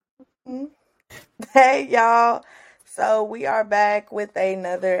Hey y'all. So we are back with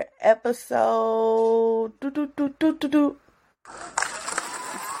another episode. Do, do, do, do, do, do.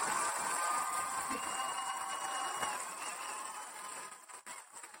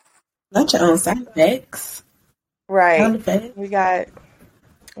 Not your own sound effects. Sound Right. effects. We got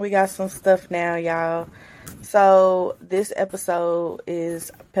we got some stuff now, y'all. So this episode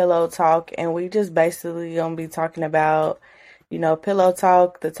is pillow talk, and we just basically gonna be talking about, pillow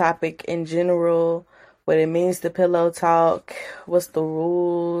talk, the topic in general, what it means to pillow talk, what's the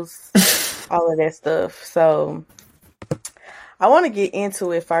rules, all of that stuff. So I want to get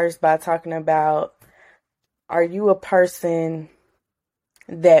into it first by talking about, are you a person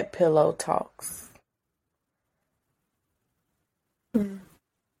that pillow talks?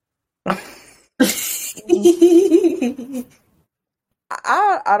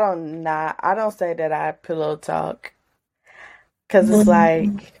 I don't say that I pillow talk because it's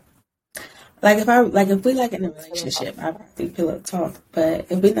like If we like in a relationship, I probably pillow talk. But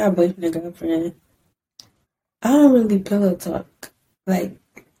if we're not boyfriend and girlfriend, I don't really pillow talk. Like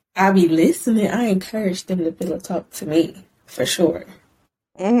I be listening. I encourage them to pillow talk to me for sure.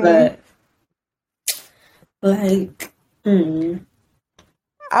 mhm. But like, mm,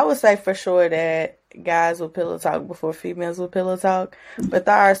 I would say for sure that guys will pillow talk before females will pillow talk, but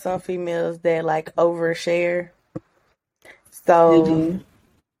there are some females that like overshare. they So do.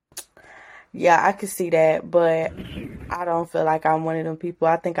 yeah, I could see that, but I don't feel like I'm one of them people.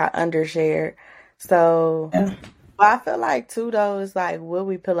 I think I undershare. So, Yeah. but I feel like too though is like what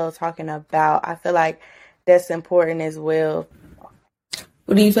we pillow talking about. I feel like that's important as well.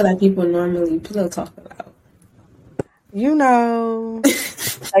 What do you feel like people normally pillow talk about? You know,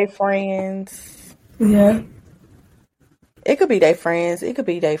 they friends. Yeah. It could be their friends. It could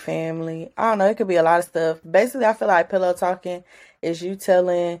be their family. I don't know. It could be a lot of stuff. Basically, I feel like pillow talking is you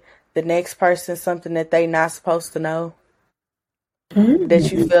telling the next person something that they not supposed to know,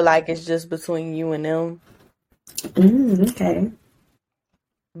 that you Mm, feel like it's just between you and them. okay.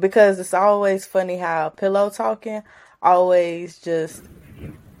 Because it's always funny how pillow talking always just,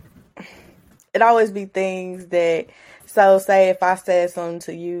 it always be things that, so say if I said something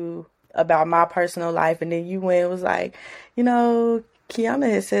to you about my personal life and then you went and was like, Kiana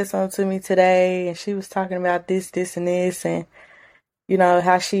had said something to me today and she was talking about this and this and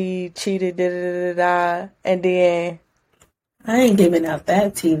how she cheated, da da da da, and then I ain't giving out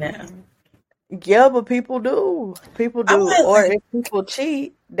that tea now. yeah, but people I do, might or like if people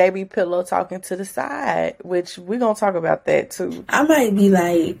cheat, they be pillow talking to the side, which we gonna talk about that too.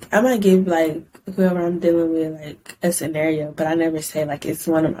 I might give like whoever I'm dealing with like a scenario, but I never say like it's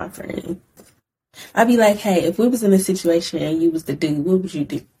one of my friends. I'd be like, hey, if we was in a situation and you was the dude, what would you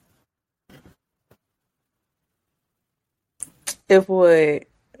do? If would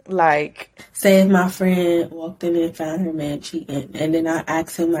like Say if my friend walked in and found her man cheating, and then I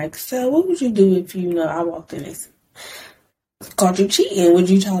asked him like, so what would you do if I walked in and caught you cheating? Would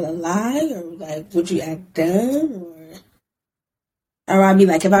you try to lie or like would you act dumb or I'd be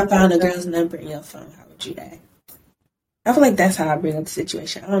like, if I found a girl's number in your phone, how would you act? I feel like that's how I bring up the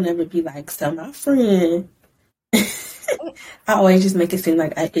situation. I don't ever be like, so my friend. I always just make it seem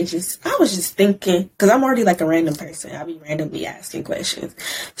like I was just thinking, because I'm already like a random person. I be randomly asking questions.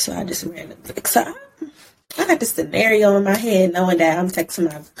 So I just randomly, so I got this scenario in my head, knowing that I'm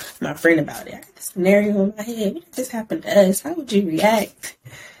texting my friend about it. I got this scenario in my head. What if this happened to us? How would you react?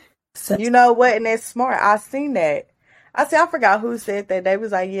 So, you know what, and it's smart. I seen that. I forgot who said that. They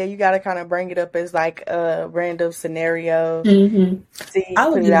was like, yeah, you gotta kind of bring it up as like a random scenario. mm-hmm. See, I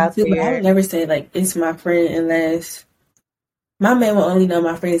would put do it that out too, but I would there. never say like it's my friend unless my man will only know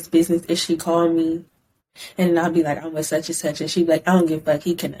my friend's business if she called me and I'll be like, I'm with such and such, and she'd be like, I don't give a fuck,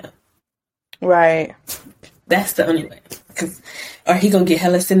 he can know. Right. That's the only way. Or he gonna get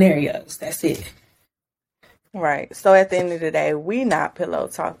hella scenarios. That's it. Right. So at the end of the day, we not pillow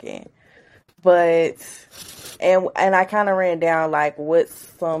talking, but and I kind of ran down like what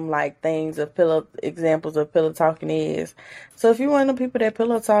some like things of pillow examples of pillow talking is. So if you one of the people that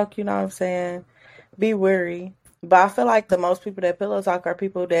pillow talk, you know what I'm saying, be wary. But I feel like the most people that pillow talk are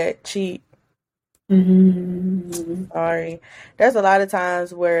people that cheat. Mm-hmm. Sorry, there's a lot of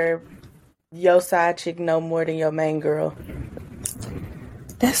times where your side chick know more than your main girl.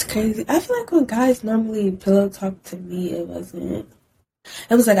 That's crazy. I feel like when guys normally pillow talk to me, it wasn't.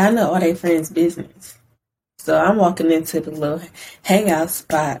 It was like I know all their friends' business. So I'm walking into the little hangout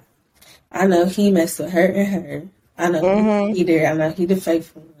spot. I know he messed with her and her. I know he the Mm-hmm. cheater. I know he the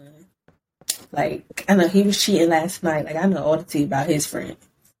faithful one. Like I know he was cheating last night. Like I know all the tea about his friend.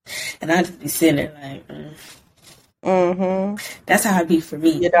 And I just be sitting there like, Mm-hmm. That's how it be for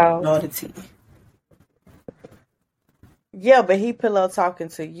me You know? all the time. Yeah, but he pillow talking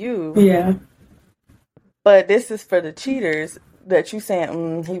to you. Yeah. But this is for the cheaters that you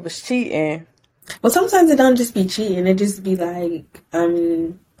saying he was cheating. Well, sometimes it don't just be cheating. It just be like, I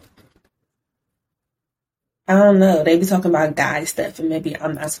don't know. They be talking about guy stuff, and maybe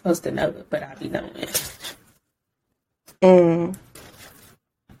I'm not supposed to know it, but I be knowing it.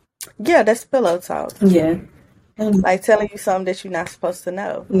 Yeah, that's pillow talk. Yeah. Like telling you something that you're not supposed to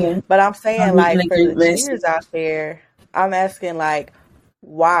know. Yeah. But I'm saying, like, for the cheaters out there, I'm asking, like,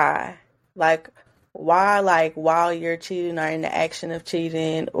 why? Like, why, like, while you're cheating or in the action of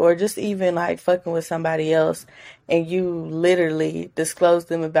cheating or just even, like, fucking with somebody else and you literally disclose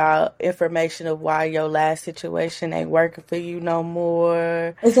them about information of why your last situation ain't working for you no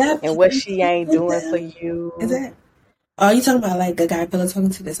more and what she ain't doing for you. Is that? Oh, you talking about, like, the guy pillow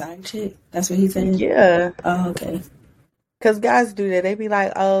talking to the side chick? That's what he's saying? Yeah. Oh, okay. Because guys do that. They be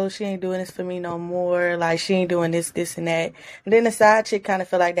like, oh, she ain't doing this for me no more. Like, she ain't doing this, this, and that. And then the side chick kind of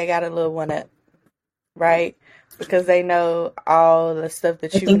feel like they got a little one up. Right? Because they know all the stuff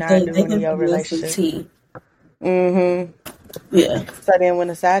that you're not doing in your relationship. Mm-hmm. Yeah. So then when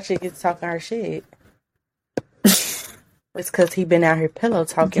the side chick gets talking her shit, it's because he been out here pillow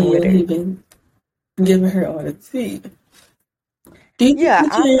talking with her. He been giving her all the tea. Yeah,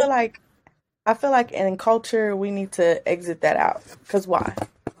 I feel like in culture we need to exit that out. Because why?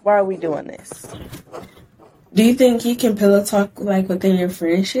 Why are we doing this? Do you think you can pillow talk like within your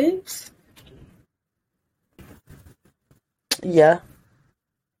friendships? Yeah.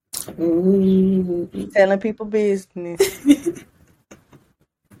 Ooh. Telling people business.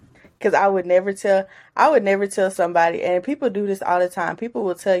 Because I would never tell somebody, and people do this all the time. People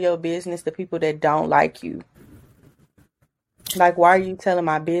will tell your business to people that don't like you. Like, why are you telling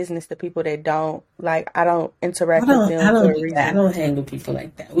my business to people that don't, like, I don't interact with them for a reason. I don't hang with people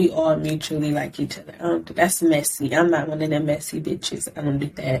like that. We all mutually like each other. That's messy. I'm not one of them messy bitches. I don't do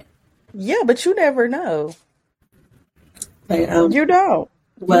that. Yeah, but you never know. Like, you don't.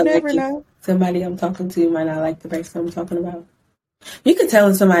 Well, you never know. Somebody I'm talking to might not like the person I'm talking about. You can tell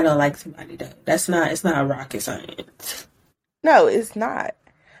when somebody don't like somebody, though. It's not a rocket science. No, it's not.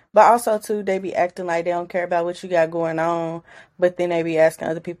 But also, too, they be acting like they don't care about what you got going on, but then they be asking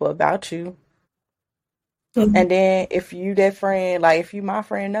other people about you. Mm-hmm. And then if you that friend, like if you my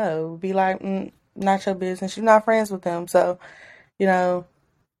friend, no, be like, not your business. You're not friends with them. So, you know.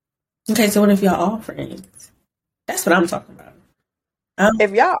 Okay, so what if y'all all friends? That's what I'm talking about.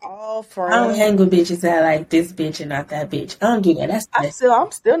 If y'all all friends, I don't hang with bitches that like this bitch and not that bitch. I don't do that.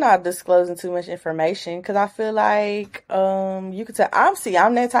 I'm still not disclosing too much information because I feel like you could tell. I'm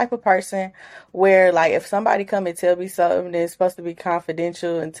that type of person where like if somebody come and tell me something that's supposed to be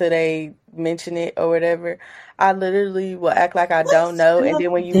confidential until they mention it or whatever, I literally will act like I don't know, and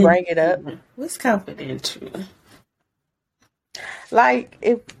then when you bring it up, what's confidential? Like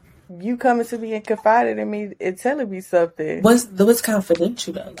if you coming to me and confiding in me and telling me something. What's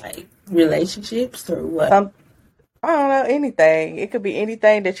confidential though? Like relationships or what? I don't know, anything. It could be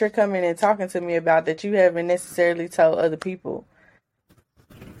anything that you're coming and talking to me about that you haven't necessarily told other people.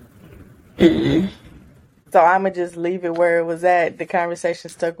 Mm-hmm. So I'm going to just leave it where it was at. The conversation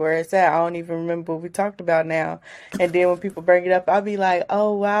stuck where it's at. I don't even remember what we talked about now. And then when people bring it up, I'll be like,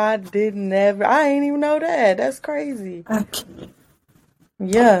 oh, wow, I ain't even know that. That's crazy. I can't.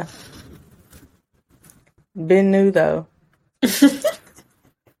 Yeah. Been new though.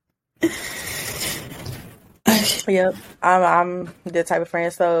 Yep. I'm the type of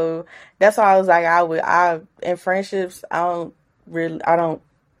friend. So that's why I was like, in friendships, I don't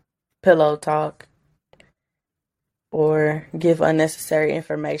pillow talk or give unnecessary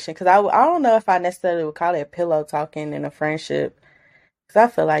information. Cause I don't know if I necessarily would call it pillow talking in a friendship. Cause I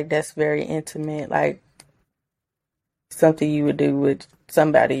feel like that's very intimate. Like something you would do with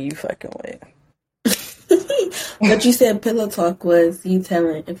somebody you fucking with. But you said pillow talk was you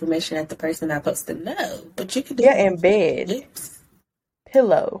telling information that the person not supposed to know. But you could do in bed. Yes.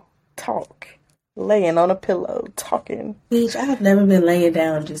 Pillow talk. Laying on a pillow talking. Bitch, I have never been laying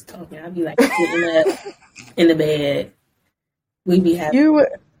down just talking. I'd be like sitting up in the bed. We be having we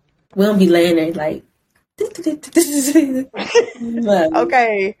don't be laying there like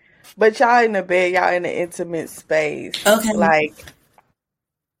okay. But y'all in the bed, y'all in the intimate space. Okay. Like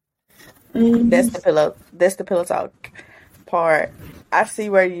that's the pillow talk part. I see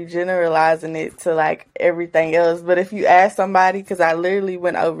where you generalizing it to like everything else. But if you ask somebody, because I literally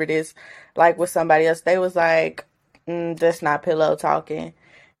went over this like with somebody else, they was like, that's not pillow talking.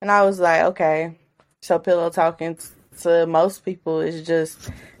 And I was like, okay, so pillow talking to most people, it's just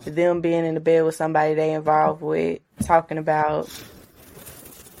them being in the bed with somebody they involved with, talking about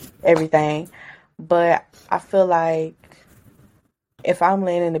everything. But I feel like if I'm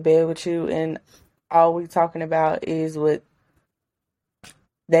laying in the bed with you and all we talking about is what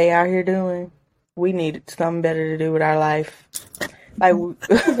they out here doing, we need something better to do with our life. Like,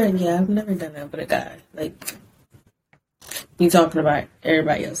 yeah, I've never done that with a guy. Like, you talking about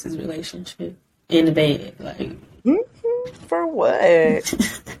everybody else's relationship in the bed, like. For what?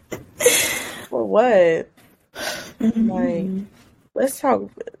 For what? Like, let's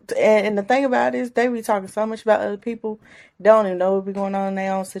talk. And the thing about it is, they be talking so much about other people, they don't even know what be going on in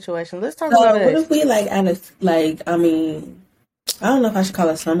their own situation. Let's talk about it. What if we like at a like? I mean, I don't know if I should call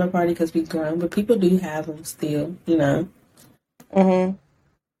it a slumber party because we grown, but people do have them still, you know. Mm-hmm.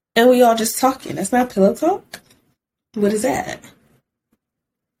 And we all just talking. That's not pillow talk. What is that?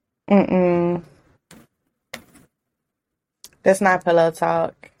 That's not pillow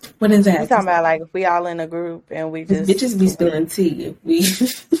talk. What is that? You talking about like if we all in a group and we just bitches be spilling tea. If we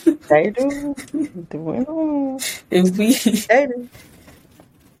they do. If we they do.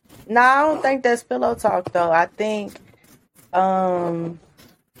 No, I don't think that's pillow talk though. I think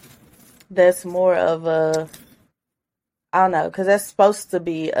that's more of a, I don't know, because that's supposed to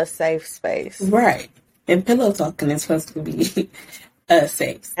be a safe space, right? And pillow talking is supposed to be a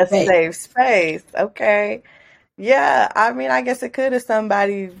safe space. A safe space. Okay. Yeah, I mean, I guess it could if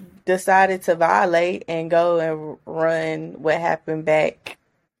somebody decided to violate and go and run what happened back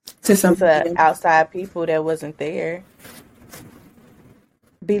to outside people that wasn't there.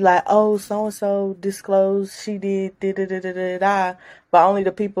 Be like, oh, so-and-so disclosed she did da-da-da-da-da, but only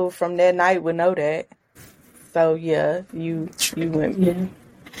the people from that night would know that. So, yeah, you went. Yeah,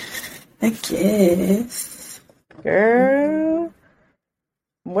 I guess. Girl,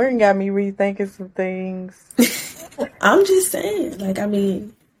 Morgan got me rethinking some things. I'm just saying, like, I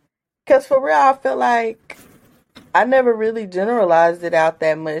mean, because for real, I feel like I never really generalized it out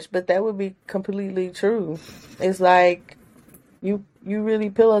that much, but that would be completely true. It's like you really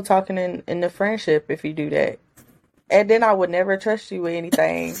pillow talking in the friendship if you do that, and then I would never trust you with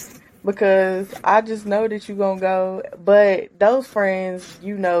anything because I just know that you gonna go. But those friends,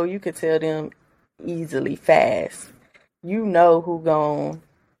 you know, you could tell them easily, fast. You know who gonna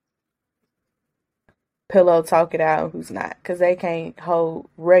pillow talk it out and who's not, because they can't hold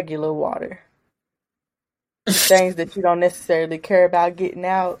regular water. Things that you don't necessarily care about getting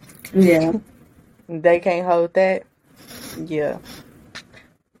out. Yeah. They can't hold that. Yeah.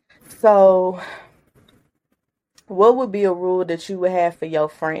 So, what would be a rule that you would have for your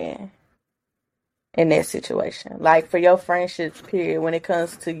friend in that situation? Like, for your friendships, period, when it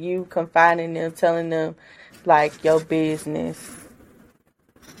comes to you confiding them, telling them, like, your business.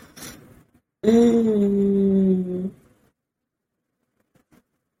 I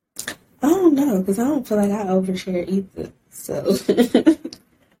don't know, because I don't feel like I overshare either. So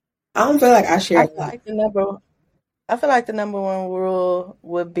I don't feel like I share. I feel like the number one rule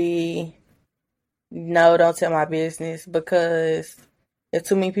would be no, don't tell my business, because if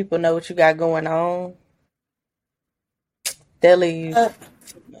too many people know what you got going on, they'll leave.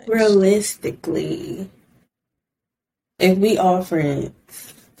 Realistically, if we all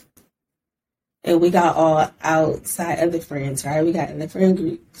friends and we got all outside other friends, right? We got other friend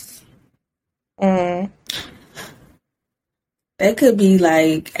groups. That could be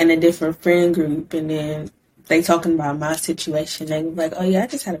like in a different friend group, and then they talking about my situation. They be like, "Oh yeah, I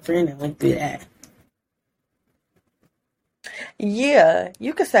just had a friend that went through that." Yeah,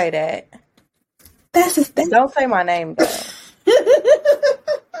 you could say that. That's just that. Don't say my name though.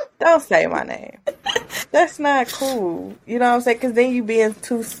 Don't say my name. That's not cool. You know what I'm saying? Because then you being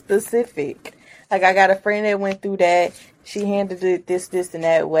too specific. Like, I got a friend that went through that. She handled it this, and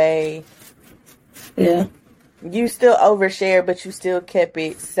that way. Yeah. You still overshare, but you still kept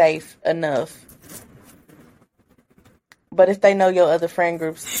it safe enough. But if they know your other friend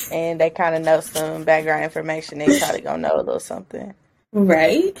groups and they kind of know some background information, they probably gonna know a little something.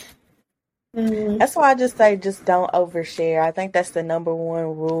 Right. That's why I just say just don't overshare. I think that's the number one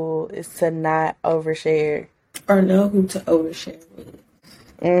rule, is to not overshare. Or know who to overshare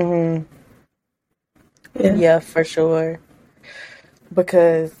with. Yeah, for sure.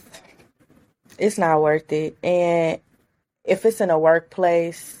 Because it's not worth it. And if it's in a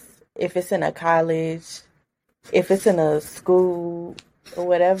workplace, if it's in a college, if it's in a school,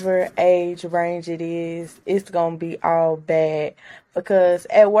 whatever age range it is, it's going to be all bad. Because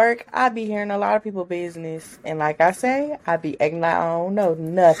at work, I be hearing a lot of people's business. And like I say, I be acting like I don't know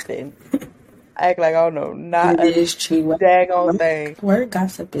nothing. I act like I don't know not a daggone thing. Work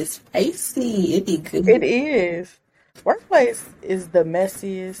gossip is spicy. It be good. It is. Workplace is the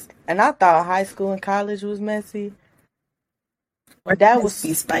messiest, and I thought high school and college was messy. That Workplace be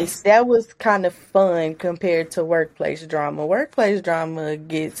was spicy. that was kind of fun compared to workplace drama. Workplace drama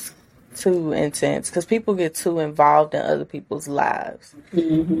gets too intense because people get too involved in other people's lives.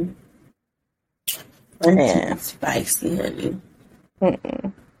 Mm-hmm. And Workplace spicy, honey.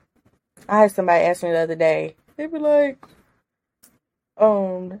 mm-mm. I had somebody ask me the other day. They be like,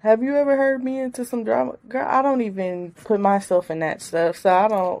 have you ever heard me into some drama? Girl, I don't even put myself in that stuff, so I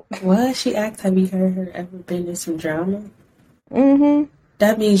don't. What? She asked, have you heard her ever been in some drama? Mm-hmm.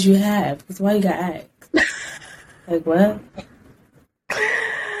 That means you have, because why you got asked? Like, what?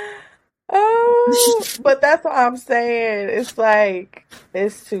 Oh, but that's what I'm saying. It's like,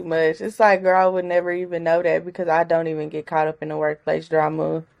 it's too much. It's like, girl, I would never even know that because I don't even get caught up in the workplace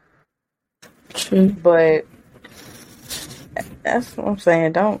drama. True. But that's what I'm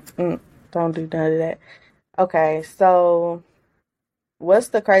saying. Don't do none of that. Okay, so what's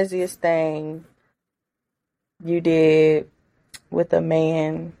the craziest thing you did with a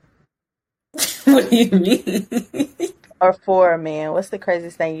man What do you mean? or for a man? What's the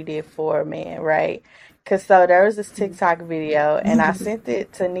craziest thing you did for a man, right? Because so there was this TikTok video, and I sent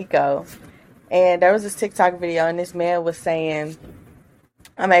it to Nico, and there was this TikTok video, and this man was saying,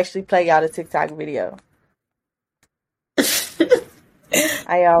 I'm actually play y'all the TikTok video.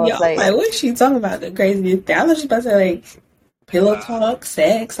 Y'all Yo, play like, what is she talking about? The craziest thing? I was just about to say, like, pillow talk,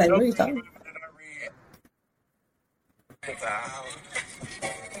 sex. Like, what are you talking about?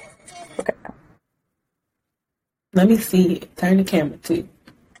 Okay. Let me see it. Turn the camera to.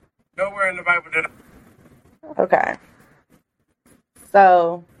 Nowhere in the Bible did Okay.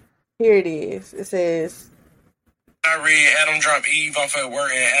 So here it is. It says, I read Adam dropped Eve off at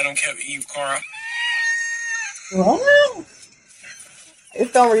work and Adam kept Eve car. What?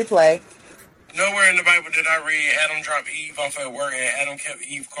 it's on replay. Nowhere in the Bible did I read Adam dropped Eve off at work and Adam kept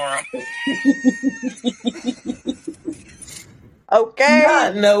Eve car. Okay.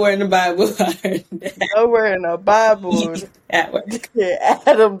 Not nowhere in the Bible. Nowhere in the Bible At work.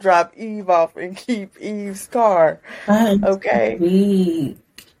 Adam drop Eve off and keep Eve's car. Okay. Weak.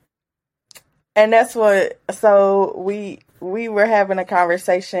 And that's what, so we were having a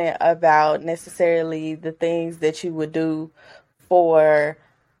conversation about necessarily the things that you would do for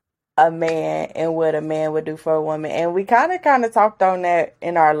a man and what a man would do for a woman. And we kind of talked on that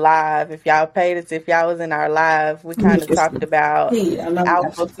in our live. If y'all paid it, if y'all was in our live, we kind of talked about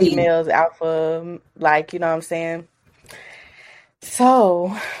alpha females, alpha, like, you know what I'm saying?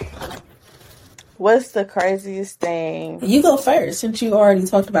 So, what's the craziest thing? You go first since you already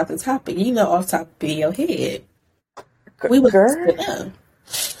talked about the topic. You know off top of your head. We would Girl,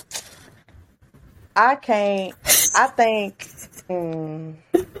 I can't. I think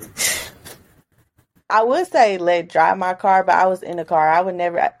I would say let drive my car, but I was in the car. I would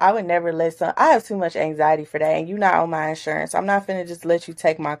never let some. I have too much anxiety for that, and you're not on my insurance. I'm not finna just let you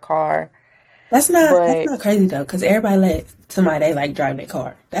take my car. That's not crazy though, because everybody let somebody they like drive their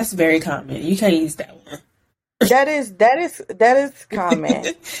car. That's very common. You can't use that one. That is common.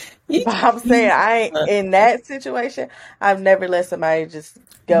 Yeah. But I'm saying I ain't in that situation. I've never let somebody just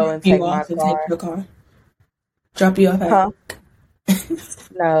go and take my car. Take your car. Drop you off at work.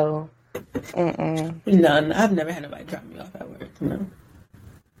 No. Mm-mm. No, I've never had nobody drop me off at work.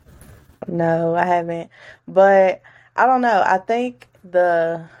 No, I haven't. But I don't know. I think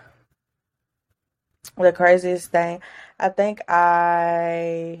the craziest thing, I think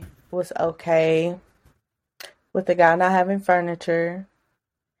I was okay with the guy not having furniture.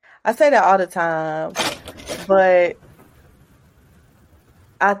 I say that all the time, but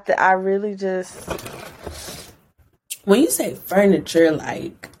I really just... When you say furniture,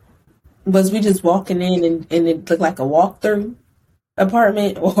 like, was we just walking in and it looked like a walk-through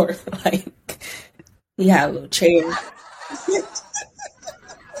apartment, or like he had a little chair?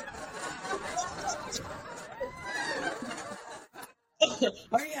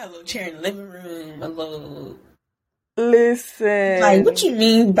 Or he had a little chair in the living room, a little... Listen. Like, what you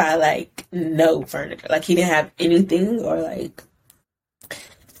mean by, like, no furniture? Like, he didn't have anything, or, like,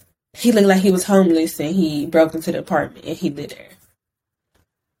 he looked like he was homeless and he broke into the apartment and he lived there?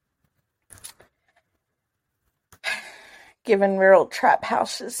 Giving real trap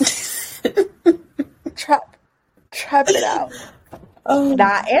houses. Trap it out. Oh,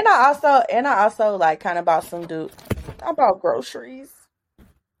 Nah, and I also like kind of bought some dude. I bought groceries.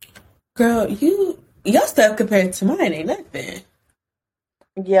 girl, your stuff compared to mine ain't nothing.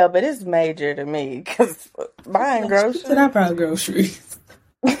 Yeah, but it's major to me because buying groceries. I brought groceries.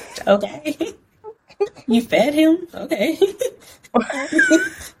 Okay. You fed him? Okay.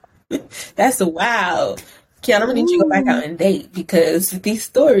 That's a wow. Kiana, I'm gonna need you to go back out and date because these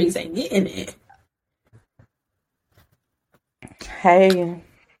stories ain't getting it. Hey,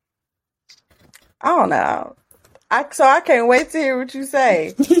 I don't know. So I can't wait to hear what you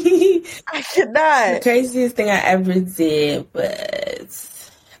say. I The cannot. craziest thing I ever did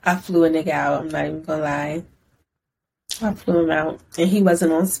was I flew a nigga out. I'm not even gonna lie. I flew him out, and he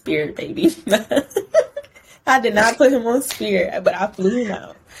wasn't on Spirit, baby. I did not put him on Spirit, but I flew him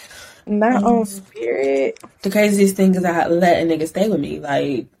out. Not on Spirit. The craziest thing is I let a nigga stay with me,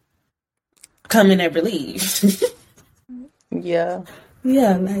 like come and never leave. Yeah.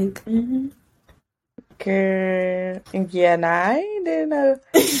 Yeah, like. Mm-hmm. Girl. Yeah, nah, I ain't did no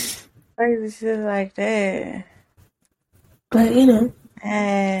crazy shit like that. But you know,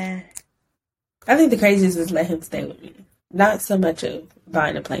 Eh. I think the craziest is let him stay with me. Not so much of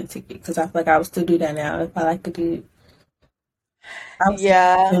buying a plane ticket because I feel like I would still do that now if I like a dude. I was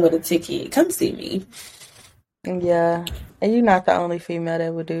Yeah. with a ticket. Come see me. Yeah. And you're not the only female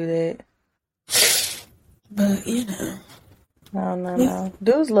that would do that. But you know, No.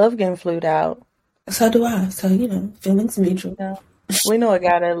 Dudes love getting flued out. so do I. So you know, feelings mutual. Yeah. We know a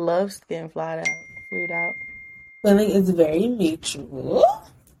guy that loves getting flued out. Feeling is very mutual.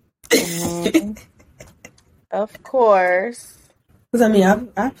 Mhm. Of course. Because I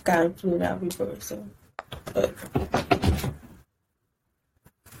mean, I've gotten flued out before, so. But.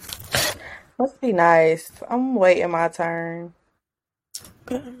 Must be nice. I'm waiting my turn.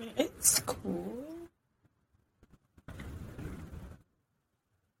 But I mean, it's cool.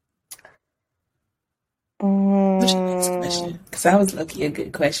 What's your next question? Because that was lucky a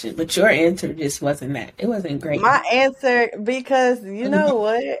good question, but your answer just wasn't that. It wasn't great. My answer, because you know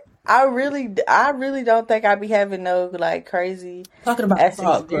what? I really don't think I'd be having no like crazy. Talking about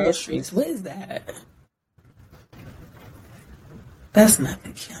bought groceries. What is that? That's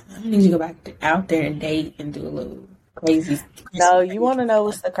nothing, Kiana. I need you to go back out there and date and do a little crazy. No, you want to know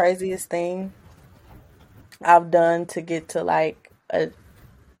what's the craziest thing I've done to get to like a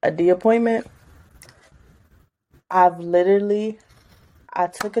D appointment? I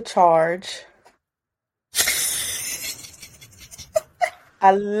took a charge.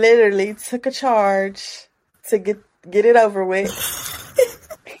 I literally took a charge to get it over with.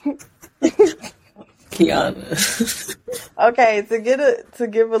 Kiana. Okay, to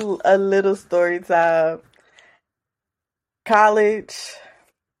give a little story time. College,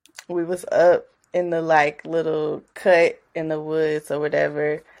 we was up in the like little cut in the woods or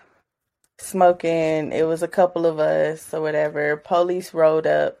whatever, smoking. It was a couple of us or whatever. Police rolled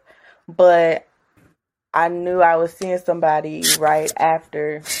up, but I knew I was seeing somebody right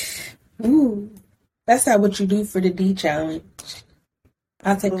after. Ooh, that's not what you do for the D challenge.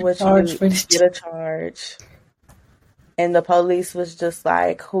 I'll take a charge for the get a charge. And the police was just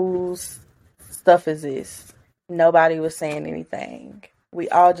like, whose stuff is this? Nobody was saying anything. We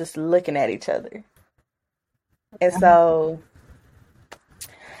all just looking at each other. And so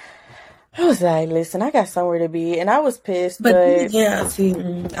I was like, listen, I got somewhere to be. And I was pissed. But yeah, see,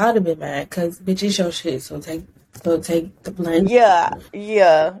 I'd have been mad because bitch, it's your shit. So take the blame. Yeah.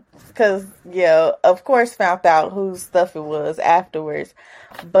 Because, of course, found out whose stuff it was afterwards.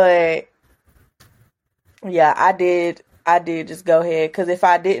 But yeah, I did just go ahead. Because if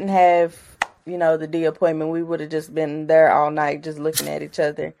I didn't have, the D appointment, we would have just been there all night just looking at each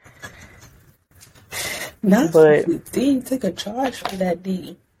other. But D took a charge for that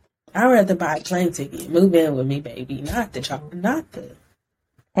D. I'd rather buy a plane ticket. Move in with me, baby. Not the charge. Not the.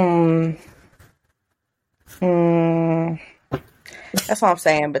 That's what I'm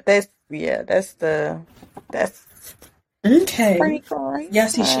saying. But that's okay. Pretty cool. Yeah,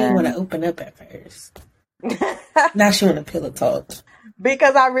 see, she didn't want to open up at first. Now she want to pillow talk.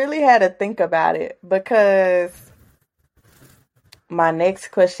 Because I really had to think about it. Because my next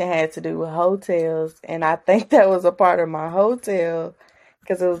question had to do with hotels. And I think that was a part of my hotel.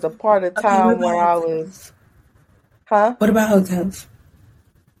 Because it was a part of time where I was... Huh? What about hotels?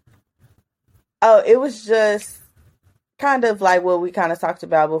 Oh, it was just kind of like what we kind of talked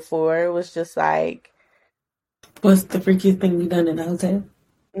about before. It was just like... What's the freakiest thing you done in a hotel?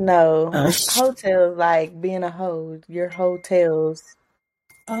 No. Hotels, like being a hoe. Your hotels.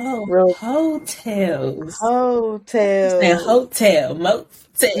 Oh, hotels. Hotels. And hotel,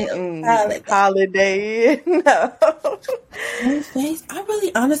 motel, holiday. No. I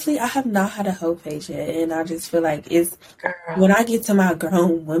really, honestly, I have not had a hoe phase yet, and I just feel like it's when I get to my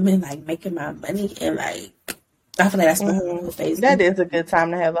grown women, like making my money, and like I feel like that's my hoe phase. That is a good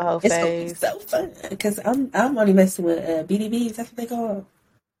time to have a hoe phase. It's so fun because I'm only messing with BDBs. That's what they call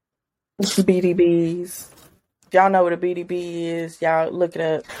BDBs. Y'all know what a BDB is. Y'all look it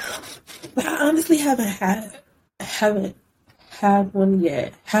up. But I honestly haven't had one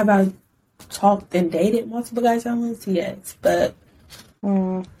yet. Have I talked and dated multiple guys at once? Yes, but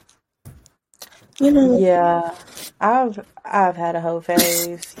Mm, you know, yeah, I've had a whole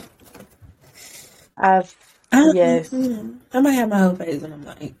phase. I've yes. I might have my whole phase, and I'm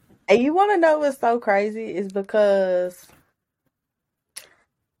like, And you want to know what's so crazy is because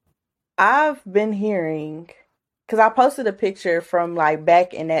I've been hearing, because I posted a picture from like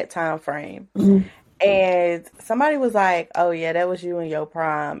back in that time frame, mm, and somebody was like, "Oh yeah, that was you in your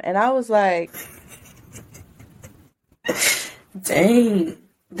prime," and I was like, dang,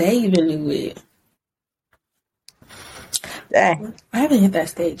 they even knew it. "Dang." I haven't hit that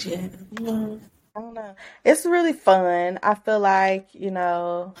stage yet. No. I don't know. It's really fun. I feel like,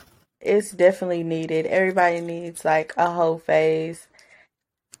 it's definitely needed. Everybody needs like a whole phase.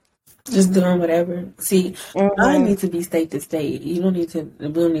 Just doing whatever. See, I Hmm. need to be state to state. You don't need to. We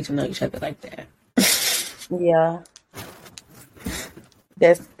don't need to know each other like that. Yeah,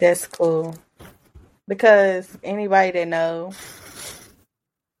 that's cool. Because anybody that know,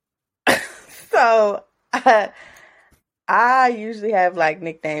 so I usually have like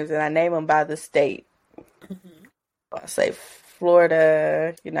nicknames and I name them by the state. I say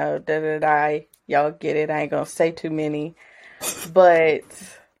Florida, da da da. Y'all get it. I ain't gonna say too many, but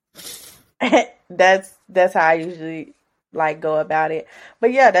that's how I usually like go about it.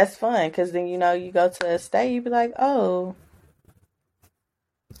 But yeah, that's fun because then you go to a state, you be like, oh,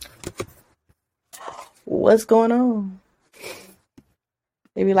 what's going on?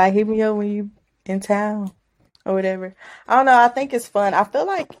 They be like, hit me up when you in town or whatever. I don't know. I think it's fun. I feel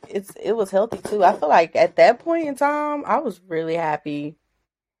like it was healthy too. I feel like at that point in time, I was really happy.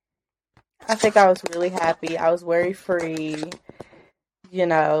 I think I was really happy. I was worry free.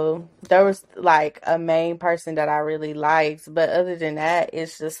 There was like a main person that I really liked, but other than that,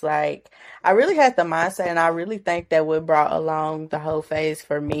 it's just like I really had the mindset, and I really think that what brought along the whole phase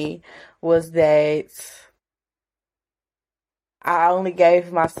for me was that I only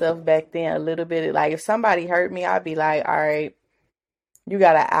gave myself back then a little bit. Like if somebody hurt me, I'd be like, all right, you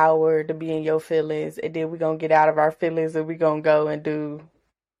got an hour to be in your feelings, and then we're gonna get out of our feelings and we're gonna go and do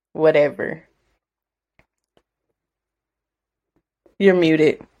whatever. You're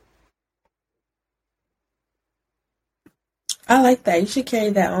muted. I like that. You should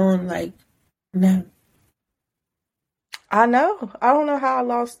carry that on. Like, no. I know. I don't know how I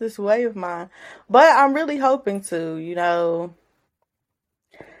lost this way of mine, but I'm really hoping to.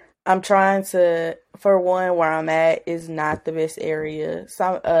 I'm trying to. For one, where I'm at is not the best area.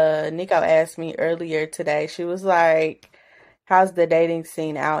 Nico asked me earlier today. She was like, "How's the dating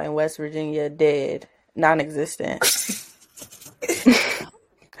scene out in West Virginia?" Dead, non-existent.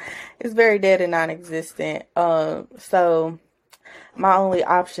 It's very dead and non-existent. So my only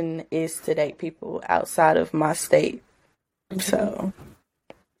option is to date people outside of my state. So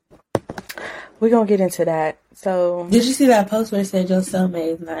we're gonna get into that. So Did you see that post where it said your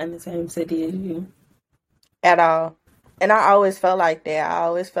cellmate is not in the same city as you? at all. And I always felt like that. I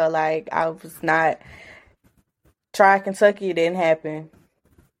always felt like I was not try Kentucky, it didn't happen.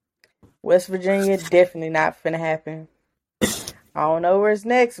 West Virginia, definitely not finna happen. I don't know where's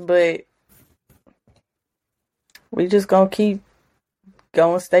next, but we just gonna keep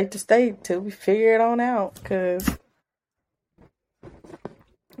going state to state till we figure it on out. Cause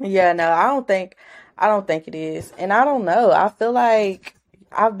yeah, no, I don't think it is. And I don't know. I feel like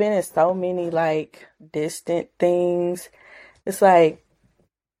I've been in so many like distant things. It's like,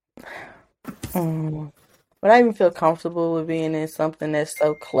 would I even feel comfortable with being in something that's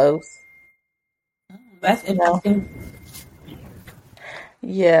so close? That's You know? interesting.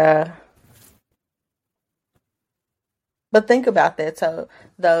 Yeah. But think about that, so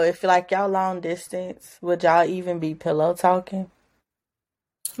though, if like y'all long distance, would y'all even be pillow talking?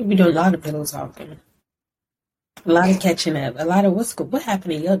 We do a lot of pillow talking, a lot of catching up, a lot of what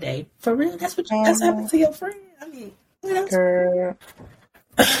happened in your day. For real, that's happened to your friend. I mean, what else? Girl,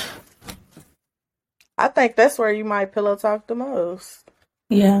 I think that's where you might pillow talk the most.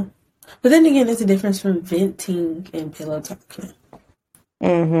 Yeah, but then again, there's a difference from venting and pillow talking.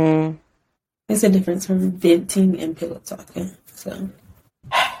 Mm-hmm. There's a difference from venting and pillow talking. So,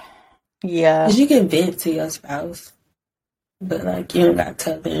 Yeah. because you can vent to your spouse, but like you don't got to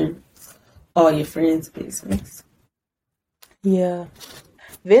tell them all your friends' business. Yeah.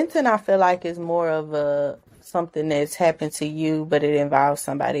 Venting, I feel like, is more of a something that's happened to you, but it involves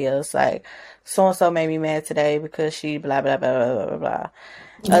somebody else. Like, so and so made me mad today because she blah blah blah blah blah blah.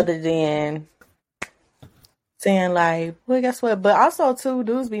 Yeah. Other than saying like, well, guess what? But also too,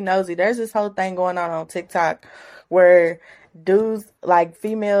 dudes be nosy. There's this whole thing going on TikTok where dudes, like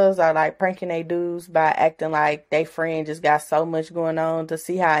females are like pranking their dudes by acting like they friend just got so much going on to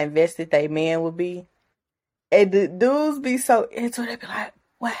see how invested they man would be. And the dudes be so into it, they be like,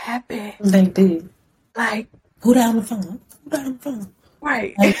 what happened? They do. Like, who down the phone? Who down the phone?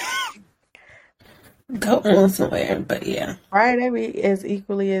 Right. Like, go on somewhere, but yeah. Right, they be as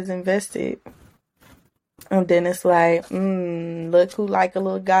equally as invested. And then it's like, look who like a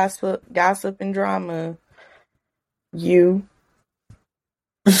little gossip and drama. You.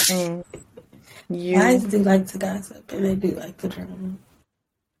 You. Guys do like to gossip and they do like the drama.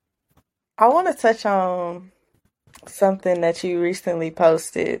 I want to touch on something that you recently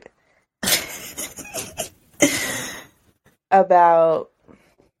posted about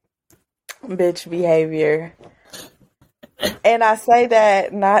bitch behavior. And I say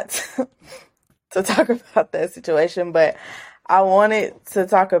that not to talk about that situation, but I wanted to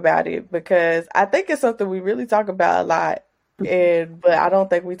talk about it because I think it's something we really talk about a lot, but I don't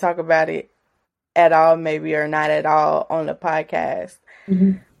think we talk about it at all, maybe, or not at all on the podcast.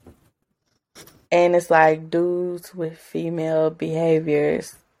 Mm-hmm. And it's like dudes with female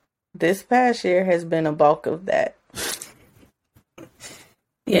behaviors. This past year has been a bulk of that.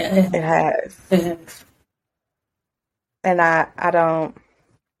 Yeah, it has. It has. And I don't.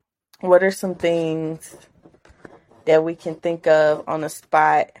 What are some things that we can think of on the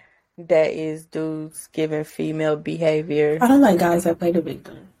spot that is dudes giving female behavior? I don't like guys that play the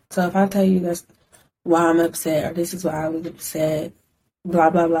victim. So if I tell you that's why I'm upset or this is why I was upset,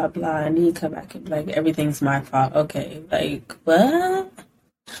 blah blah blah blah, and then you come back and be like everything's my fault. Okay, like what?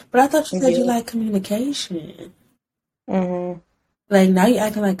 But I thought you said you like communication. Mm-hmm. Like now you're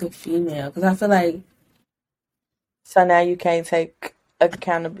acting like a female because I feel like. So now you can't take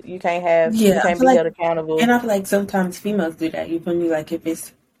accountable. You can't have. Yeah, you can't be held accountable. And I feel like sometimes females do that. You feel me? Like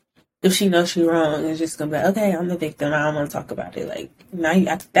if she knows she's wrong, it's just gonna be like, okay, I'm the victim. I don't want to talk about it. Like now you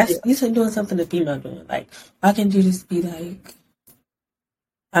doing something the female doing. Like why can't you just be like,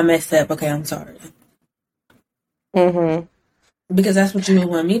 I messed up. Okay, I'm sorry. Mm-hmm. Because that's what you would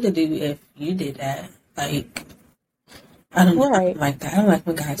want me to do if you did that. Like I don't like that. I don't like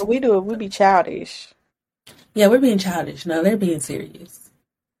when guys. We do it. We be childish. Yeah, we're being childish. No, they're being serious.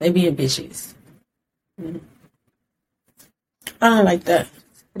 They're being bitches. Mm-hmm. I don't like that.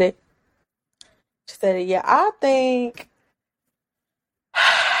 She said, yeah, I think,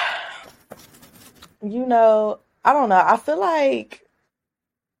 I don't know. I feel like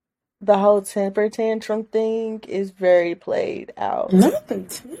the whole temper tantrum thing is very played out. Nothing.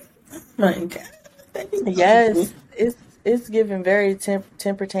 Oh my God. Yes, it's given very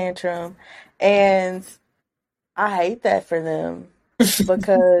temper tantrum. And I hate that for them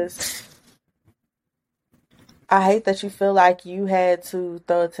because I hate that you feel like you had to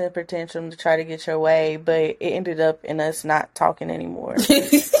throw a temper tantrum to try to get your way, but it ended up in us not talking anymore.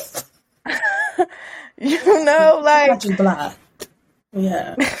 Like you blocked.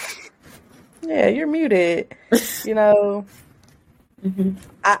 Yeah. Yeah, you're muted. Mm-hmm.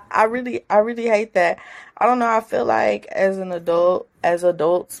 I really hate that. I don't know. I feel like as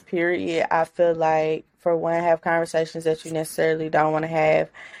adults, period, I feel like for one, have conversations that you necessarily don't want to have.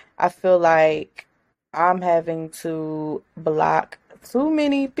 I feel like I'm having to block too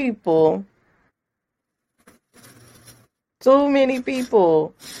many people.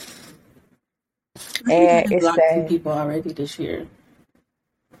 And it's sad. People already this year.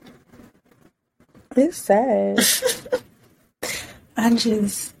 It's sad. I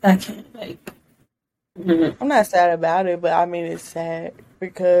can't like. I'm not sad about it, but I mean it's sad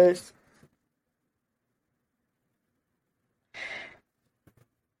because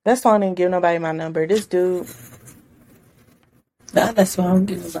that's why I didn't give nobody my number. This dude, that's why I don't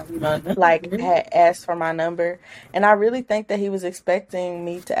give nobody my number. Like had asked for my number, and I really think that he was expecting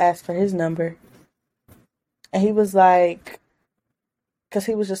me to ask for his number, and he was like. Because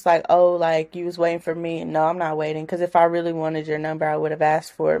he was just like, oh, like, you was waiting for me. No, I'm not waiting. Because if I really wanted your number, I would have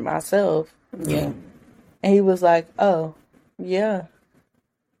asked for it myself. Yeah. And he was like, oh, yeah.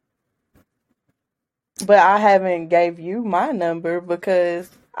 But I haven't gave you my number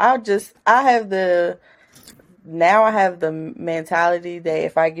because I have the mentality that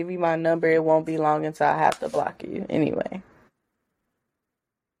if I give you my number, it won't be long until I have to block you anyway.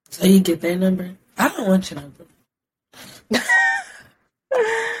 So you get their number? I don't want your number.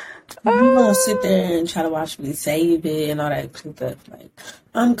 You gonna sit there and try to watch me save it and all that stuff. Like,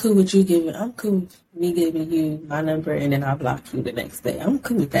 I'm cool with me giving you my number and then I'll block you the next day. I'm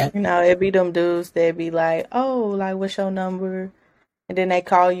cool with that. It'd be them dudes that'd be like, oh, like, what's your number? And then they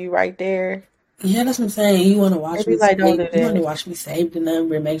call you right there. Yeah, that's what I'm saying. You want to watch me like, you want to watch me save the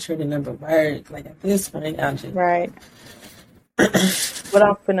number, make sure the number works. Like, at this point, I'm just... Right. But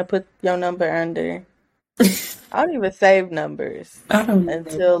I'm finna put your number under. I don't even save numbers I don't know.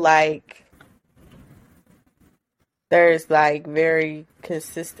 until like there's like very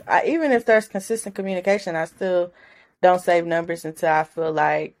consistent. Even if there's consistent communication, I still don't save numbers until I feel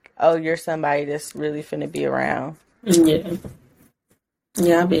like, oh, you're somebody that's really finna be around. Yeah.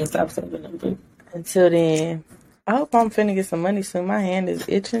 Yeah, I'll be stop saving number. Until then, I hope I'm finna get some money soon. My hand is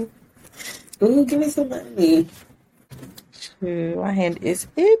itching. Ooh, give me some money. Shoot, my hand is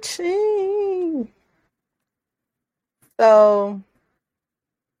itching. So,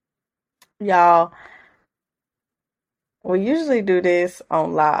 y'all, we usually do this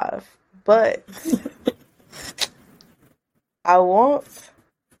on live, but I want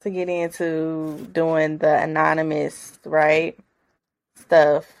to get into doing the anonymous, right,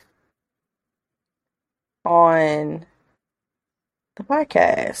 stuff on the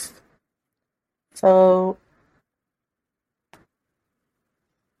podcast. So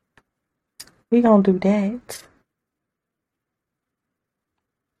we gonna do that.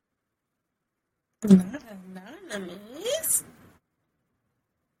 Not anonymous.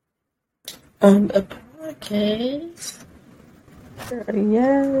 On the podcast.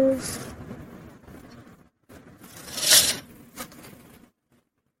 Yes.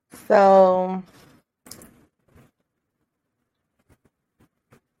 So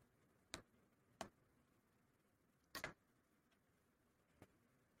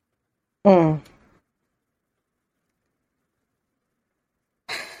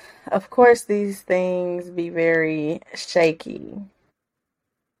of course, these things be very shaky.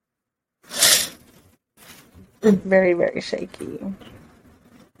 Very, very shaky.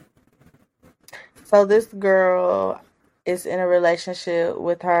 So this girl is in a relationship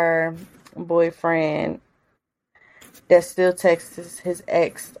with her boyfriend that still texts his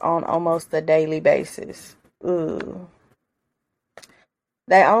ex on almost a daily basis. Ooh.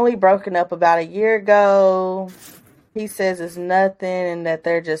 They only broken up about a year ago. He says it's nothing and that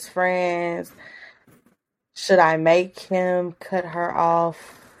they're just friends. Should I make him cut her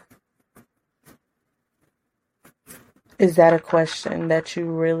off? Is that a question that you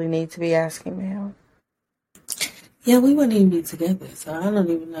really need to be asking now? Yeah, we wouldn't even be together, so I don't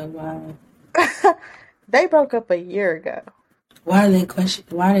even know why. They broke up a year ago. Why are they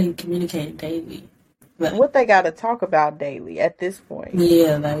communicating daily? Like, What they got to talk about daily at this point?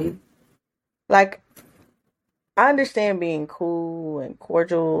 yeah, Like, I understand being cool and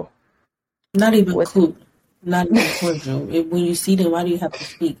cordial. not even cool. Not even cordial. When you see them, why do you have to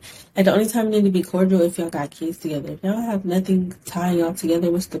speak? Like, the only time you need to be cordial if y'all got kids together. If y'all have nothing tying y'all together,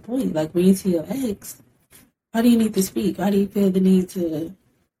 what's the point? Like, when you see your ex, why do you need to speak? Why do you feel the need to?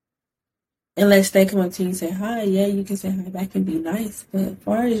 Unless they come up to you and say hi, yeah, you can say hi back and be nice. But as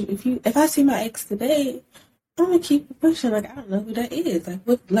far as if I see my ex today, I'm gonna keep it pushing. Like, I don't know who that is.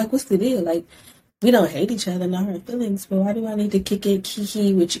 What's the deal? Like, we don't hate each other, not hurt feelings. But why do I need to kick it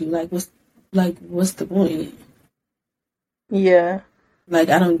kiki with you? What's the point? Yeah. Like,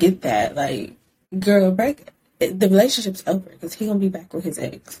 I don't get that. Like, girl, the relationship's over because he gonna be back with his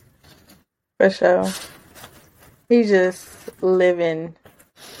ex. For sure. He's just living,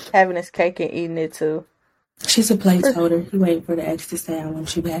 having his cake and eating it too. She's a placeholder. He waiting for the ex to say, I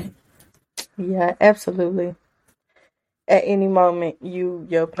want you back. Yeah, absolutely. At any moment,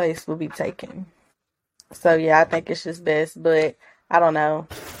 your place will be taken. So yeah, I think it's just best, but I don't know.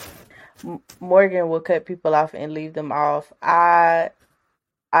 Morgan will cut people off and leave them off. I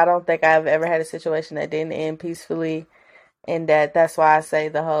don't think I've ever had a situation that didn't end peacefully, and that's why I say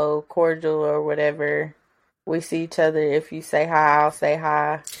the whole cordial or whatever. We see each other. If you say hi, I'll say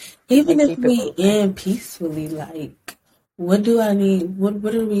hi. Even if we end peacefully, like, what do I need?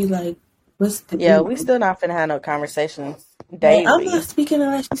 What are we like? What's the deal? We still not finna have no conversations daily. Like, I'm not speaking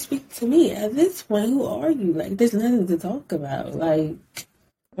unless you speak to me. At this point, who are you? Like, there's nothing to talk about. Like,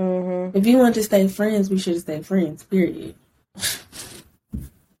 if you want to stay friends, we should stay friends. Period.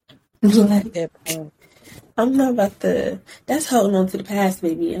 Like, I'm not about to. That's holding on to the past,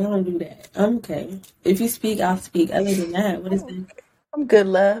 baby, and I don't do that. I'm okay. If you speak, I'll speak. Other than that, what is that? I'm good,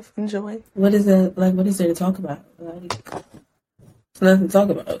 love. Enjoy. What is that? Like, what is there to talk about? Like, there's nothing to talk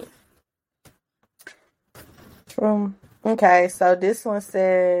about. Okay, so this one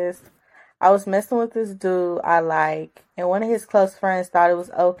says, I was messing with this dude I like, and one of his close friends thought it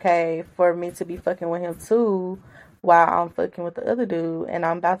was okay for me to be fucking with him too, while I'm fucking with the other dude, and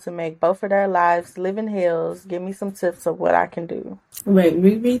I'm about to make both of their lives live in hells. Give me some tips of what I can do. Wait,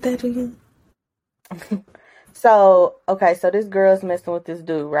 reread that again. So this girl's messing with this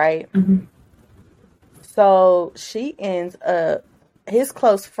dude, right? Mm-hmm. So she ends up, his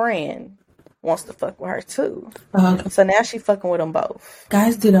close friend wants to fuck with her too. Okay. So now she fucking with them both.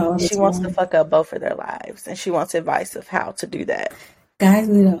 Guys do that all the She time. wants to fuck up both of their lives, and she wants advice of how to do that. Guys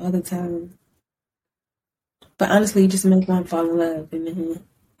do that all the time. But honestly, you just make one fall in love, and then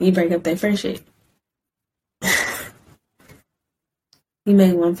you break up their friendship. You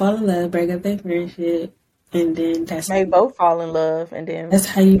make one fall in love, break up their friendship, and then that's Make both fall in love, and then that's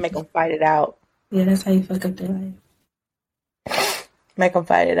how you make them fight it out. Yeah, that's how you fuck up their life. Make them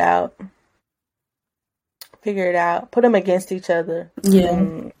fight it out. Figure it out. Put them against each other.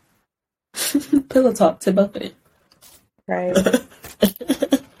 Yeah. Pillow talk to both of them. Right.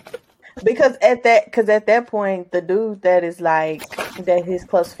 Because at that point, the dude that is like that his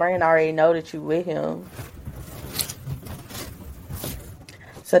close friend already know that you with him.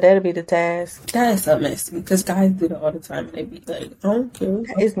 So that'll be the task. That is so messy because guys do that all the time. And they be like, I don't care.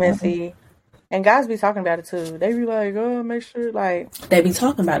 It's messy. And guys be talking about it too. They be like, oh, make sure, like... They be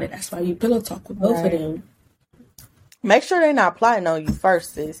talking about it. That's why you pillow talk with both of them. Make sure they're not plotting on you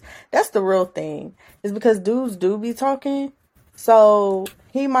first, sis. That's the real thing. It's because dudes do be talking. So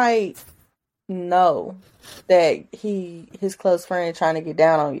he might know that his close friend trying to get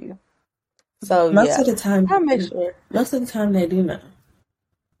down on you. So Most of the time... I'll make sure. Most of the time they do know.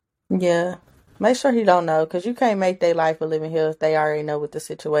 Yeah. Make sure he don't know, because you can't make their life a living hell if they already know what the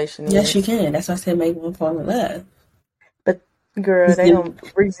situation is. Yes, you can. That's why I said make one fall in love. But, girl, they gonna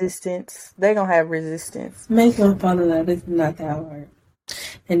resistance. They gonna have resistance. Make one fall in love. It's not that hard.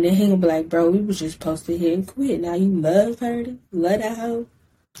 And then he gonna be like, bro, we was just supposed to hit and quit. Now you love her? Love that hoe?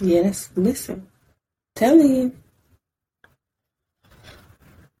 Yes, listen. Telling you.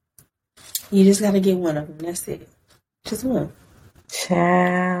 You just gotta get one of them. That's it. Just one.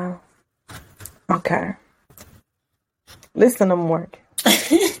 Child. Okay. Listen to them work.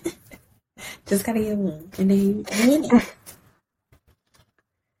 Just gotta get one. And then you win it.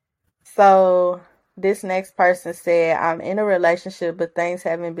 So, this next person said, I'm in a relationship, but things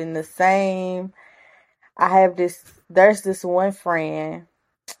haven't been the same. There's this one friend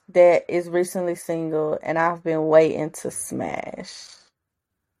that is recently single, and I've been waiting to smash.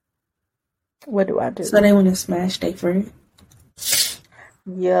 What do I do? So they want to smash their friend?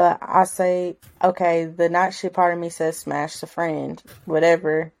 Yeah, I say, okay, the not shit part of me says smash the friend,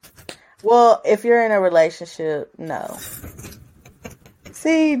 whatever. Well, if you're in a relationship, no.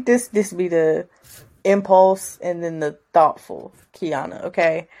 See, this be the impulse and then the thoughtful Kiana,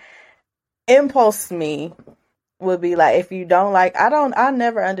 okay? Impulse me would be like, if you don't like, I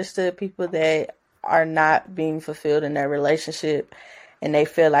never understood people that are not being fulfilled in their relationship and they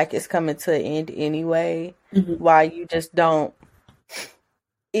feel like it's coming to an end anyway, while you just don't.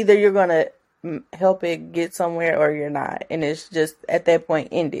 Either you're going to help it get somewhere or you're not. And it's just, at that point,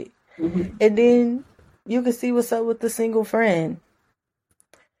 end it. And then you can see what's up with the single friend.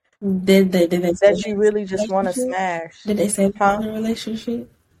 Did they that you really just want to smash. Did they say in a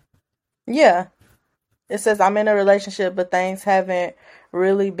relationship? Yeah. It says, I'm in a relationship, but things haven't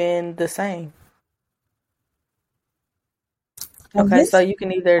really been the same. Okay, so you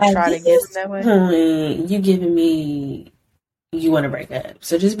can either try to get them that way. You giving me... You want to break up.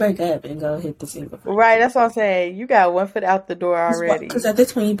 So just break up and go hit the single. Right, that's what I'm saying. You got one foot out the door already. Because at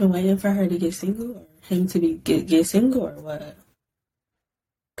this point, you've been waiting for her to get single or him to get single or what?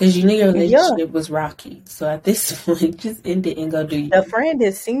 Because you knew your relationship was rocky. So at this point, just end it and go do you. The friend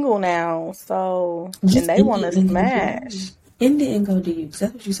is single now, so... Just and they want to smash. End it and go do you. Because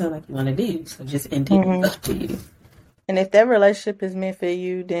that's what you sound like you want to do. So just end it and go do you. And if that relationship is meant for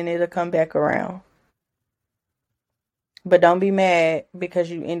you, then it'll come back around. But don't be mad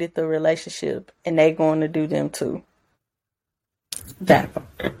because you ended the relationship and they going to do them too. That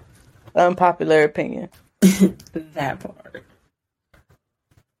part. Unpopular opinion. That part.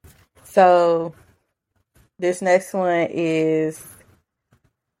 So, this next one is...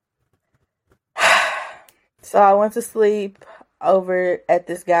 So, I went to sleep over at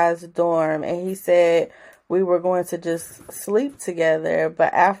this guy's dorm and he said we were going to just sleep together.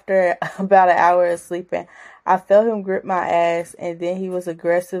 But after about an hour of sleeping, I felt him grip my ass, and then he was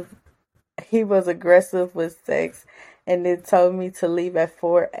aggressive. He was aggressive with sex, and then told me to leave at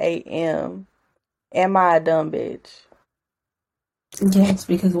 4 a.m. Am I a dumb bitch? Yes,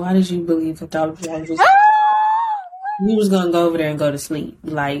 because why did you believe the thought of you was gonna go over there and go to sleep?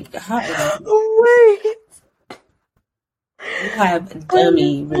 Like, how? Wait. You have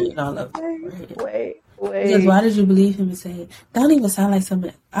dummy written all over. Wait. Because why did you believe him and say, that don't even sound like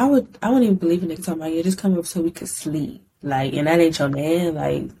something. I wouldn't even believe a nigga talking about, yeah, just come up so we could sleep. Like, and that ain't your man.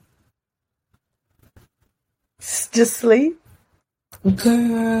 Like, just sleep?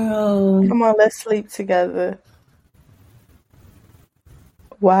 Girl. Come on, let's sleep together.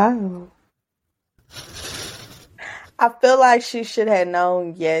 Wow. I feel like she should have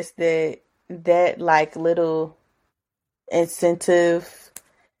known, yes, that like little incentive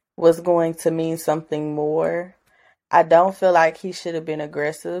was going to mean something more. I don't feel like he should have been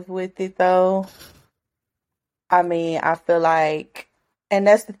aggressive with it though. I mean, I feel like, and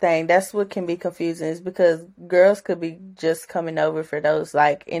that's the thing, that's what can be confusing is because girls could be just coming over for those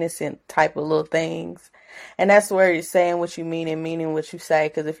like innocent type of little things. And that's where you're saying what you mean and meaning what you say.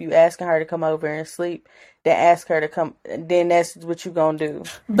 Because if you asking her to come over and sleep, then ask her to come, then that's what you gonna do.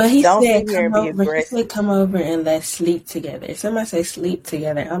 But he Don't said sit here and come be over. He aggressive. said come over and let's sleep together. If somebody say sleep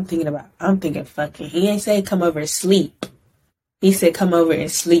together, I'm thinking fucking. He ain't say come over and sleep. He said come over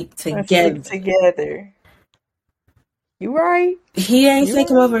and sleep together. Sleep together. You right. He ain't You say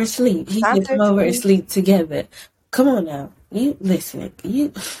come right. over and sleep. He said come over and sleep together. Come on now. You listen.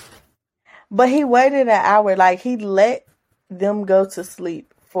 You. But he waited an hour. Like, he let them go to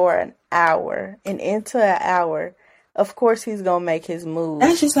sleep for an hour. And into an hour, of course, he's going to make his move.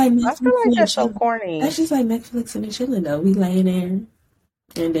 That's just like Netflix. I feel like that's so corny. That's just like Netflix and chilling, though. We laying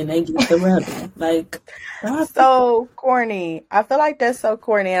there, and then they get the rubbing. Like, so corny. I feel like that's so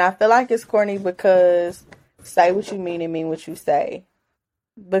corny. And I feel like it's corny because say what you mean and mean what you say.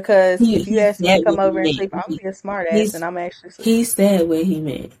 Because if you ask me to come over and sleep, I'm be a smart ass and I'm actually sleep. He said what he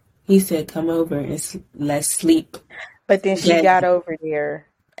meant. He said, come over and let's sleep. But then she got over there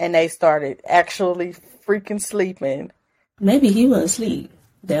and they started actually freaking sleeping. Maybe he wasn't asleep.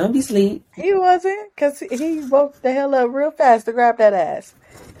 They don't be asleep. He wasn't, because he woke the hell up real fast to grab that ass.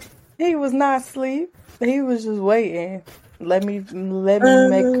 He was not asleep. He was just waiting. Let me make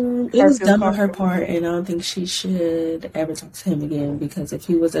it was dumb on her part, and I don't think she should ever talk to him again, because if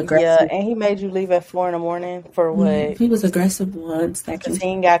he was aggressive... Yeah, and he made you leave at 4 a.m. for what? If he was aggressive once... Because he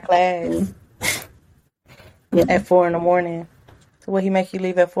ain't got class. At 4 a.m. So what he make you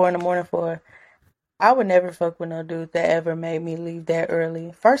leave at 4 a.m. for? I would never fuck with no dude that ever made me leave that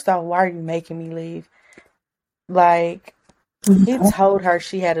early. First off, why are you making me leave? Like, he told her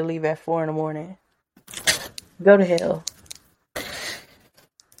she had to leave at 4 a.m. Go to hell.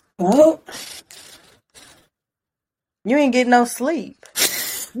 Well, you ain't getting no sleep.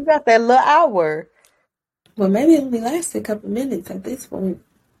 You got that little hour. Well, maybe it only lasted a couple minutes at this point.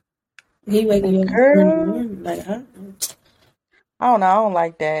 He waking you up in the morning, like, huh? I don't know. I don't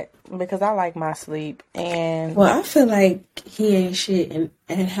like that because I like my sleep. And well, I feel like he ain't shit,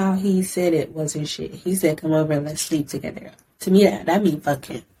 and how he said it wasn't shit. He said, "Come over and let's sleep together." To me, that mean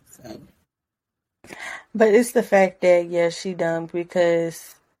fucking. So. But it's the fact that she dumb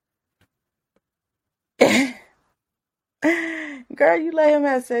because. Girl, you let him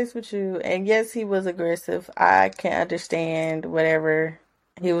have sex with you. And yes, he was aggressive. I can understand whatever.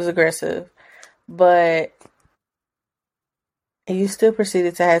 He was aggressive. But you still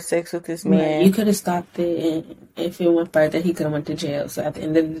proceeded to have sex with this man. You could have stopped it. And if it went further, he could have went to jail. So at the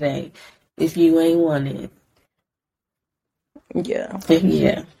end of the day, if you ain't wanted. Yeah.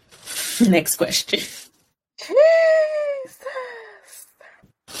 Yeah. Next question. Jesus.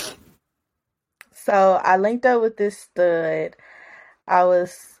 So I linked up with this stud I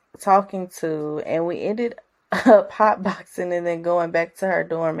was talking to, and we ended up hotboxing and then going back to her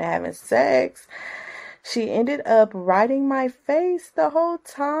dorm and having sex. She ended up riding my face the whole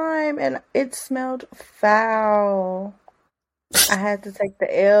time, and it smelled foul. I had to take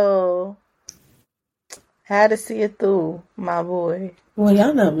the L. Had to see it through, my boy. Well,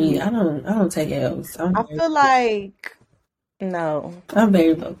 y'all know me. I don't take L's. I feel like no. I'm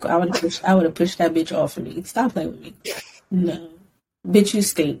very vocal. I would have pushed that bitch off of me. Stop playing with me. No. Bitch, you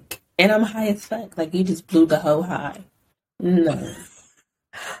stink. And I'm high as fuck. Like, you just blew the whole high. No.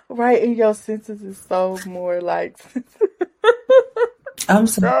 Right, and your senses is so more like... I'm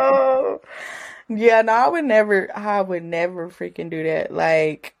sorry. Yeah, no, I would never freaking do that.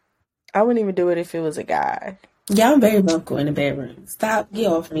 Like, I wouldn't even do it if it was a guy. Yeah, I'm very vocal in the bedroom. Stop, get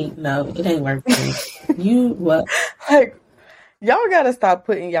off me. No, it ain't working. You, what? Like, y'all gotta stop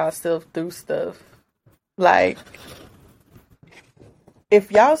putting yourself through stuff. Like, if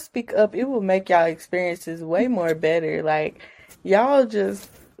y'all speak up, it will make y'all experiences way more better. Like, y'all just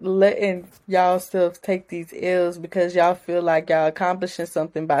letting y'all self take these L's because y'all feel like y'all accomplishing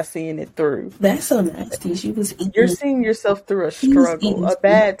something by seeing it through. That's so nasty. You're seeing yourself through a struggle. A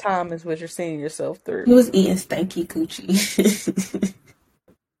bad time is what you're seeing yourself through. You was eating stanky coochie.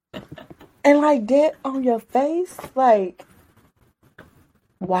 And like that on your face, like,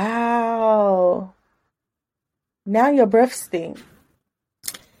 wow. Now your breath stink.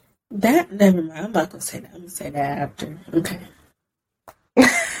 That, never mind. I'm not gonna say that. I'm gonna say that after. Okay.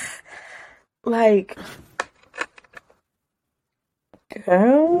 Like,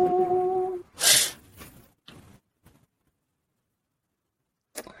 girl.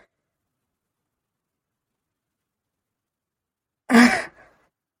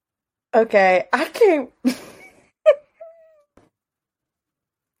 Okay, I can't.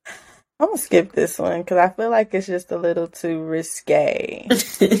 I'm gonna skip this one because I feel like it's just a little too risque.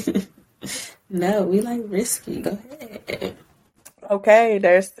 No, we like risky. Go ahead. Okay,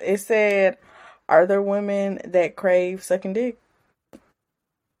 it said, are there women that crave sucking dick?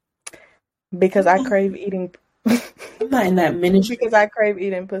 Because I crave eating. I'm not in that ministry. Because I crave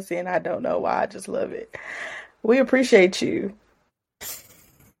eating pussy and I don't know why. I just love it. We appreciate you.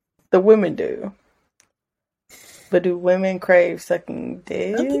 The women do. But do women crave sucking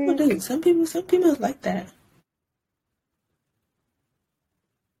dick? Some people do. Some people like that.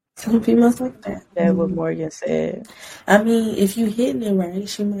 Some females like that. That's what Morgan said. I mean, if you hitting it right,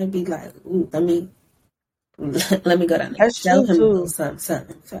 she might be like, "Ooh, let me go down there. That's Tell true him too.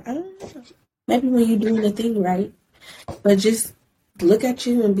 something." So I don't know. Maybe when you're doing the thing right, but just look at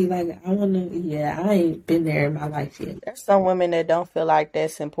you and be like, "I wanna." Yeah, I ain't been there in my life yet. There's some women that don't feel like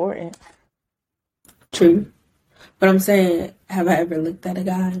that's important. True, but I'm saying, have I ever looked at a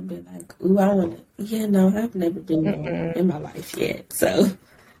guy and been like, "Ooh, I wanna"? Yeah, no, I've never been there in my life yet. So.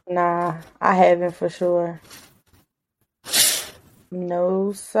 Nah, I haven't for sure.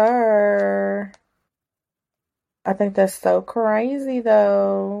 No, sir. I think that's so crazy,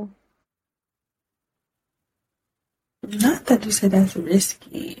 though. Not that you said that's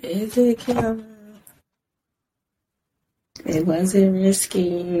risky. Is it, Kiana? It wasn't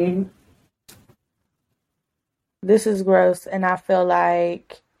risky. This is gross, and I feel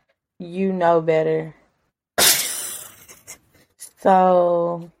like you know better.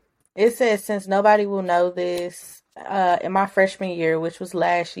 So, it says, since nobody will know this, in my freshman year, which was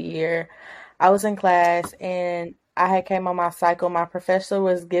last year, I was in class and I had came on my cycle. My professor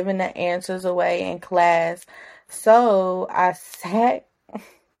was giving the answers away in class. So, I sat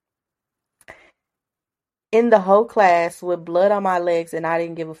in the whole class with blood on my legs and I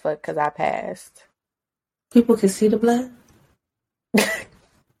didn't give a fuck because I passed. People can see the blood?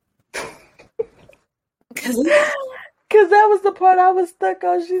 Because that was the part I was stuck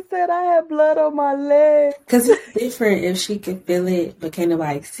on. She said I had blood on my leg. Because it's different if she can feel it, but can't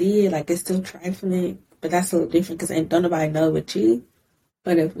nobody see it. Like, it's still trifling. But that's a little different because don't nobody know but you.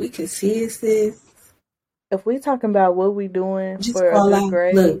 But if we can see it, sis. If we talking about what we doing Just for a fall good out.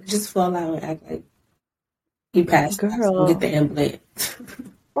 grade. Look, just fall out and act like you passed. Girl. Get the ambulance.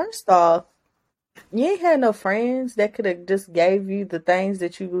 First off, you ain't had no friends that could have just gave you the things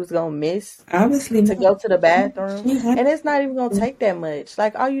that you was gonna miss. Obviously to go to the bathroom. Yeah. And it's not even gonna take that much.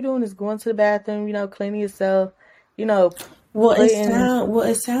 Like, all you doing is going to the bathroom, cleaning yourself, Well,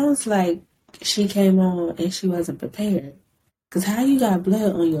 it sounds like she came on and she wasn't prepared. Because how you got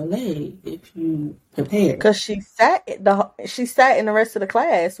blood on your leg if you prepared? Because she sat in the rest of the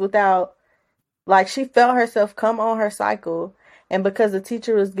class without, like, she felt herself come on her cycle. And because the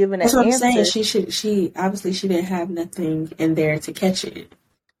teacher was giving an answer. That's what I'm saying. She obviously she didn't have nothing in there to catch it.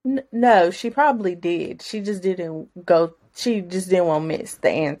 No, she probably did. She just didn't go. She just didn't want to miss the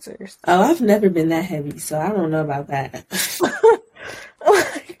answers. Oh, I've never been that heavy, so I don't know about that.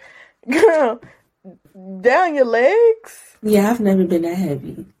 Girl, down your legs? Yeah, I've never been that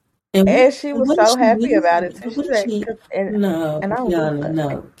heavy. And she was so happy about it too.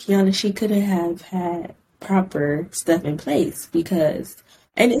 Kiana, she couldn't have had proper stuff in place because,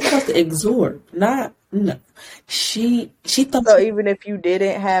 and it's supposed to absorb, she thought. So even if you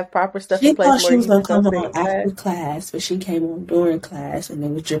didn't have proper stuff in place, she thought she was gonna come on after class, but she came on during class and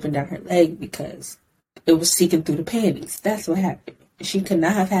it was dripping down her leg because it was seeking through the panties. That's what happened. She could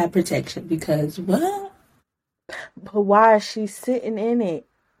not have had protection because what? But why is she sitting in it?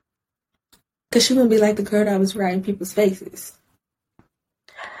 Because she wouldn't be like the girl that was right in people's faces.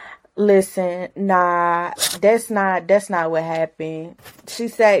 Listen, nah, that's not what happened. She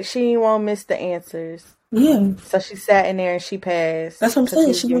said she didn't want to miss the answers. Yeah. So she sat in there and she passed. That's what I'm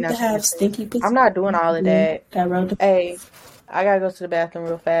saying. She wanted to have stinky pussy. I'm not doing all of that. Hey, I gotta go to the bathroom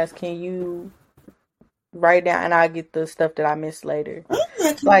real fast. Can you write down and I'll get the stuff that I missed later?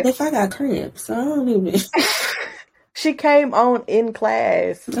 Like if I got cramps, I don't even. She came on in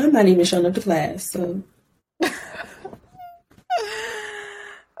class. I'm not even showing up to class, so.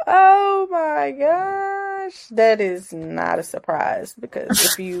 Oh my gosh. That is not a surprise because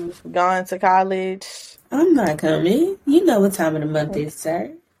if you've gone to college. I'm not coming. You know what time of the month is,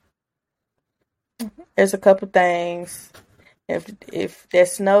 sir. There's a couple things. If that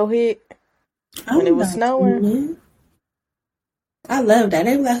snow hit, when it was snowing. I love that.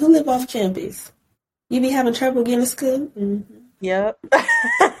 They were like, who live off campus? You be having trouble getting to school? Mm-hmm. Yep.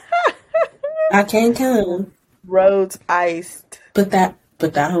 I can't come. Roads iced. But that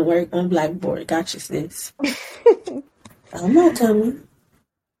don't work on Blackboard. Gotcha, sis. I'm not coming.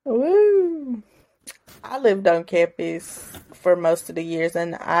 Woo! I lived on campus for most of the years,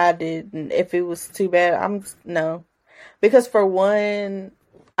 and I didn't. If it was too bad, no. Because for one,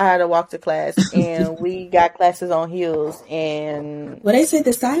 I had to walk to class, and we got classes on hills, and Well, they said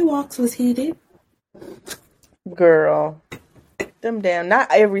the sidewalks was heated. girl, not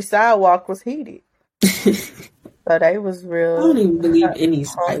every sidewalk was heated. So they was I real. don't even believe any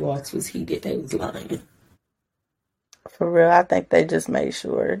sidewalks was heated. They was lying. For real, I think they just made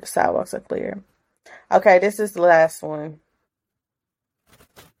sure the sidewalks are clear. Okay, this is the last one.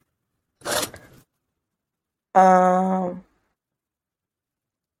 I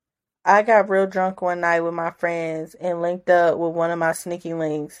got real drunk one night with my friends and linked up with one of my sneaky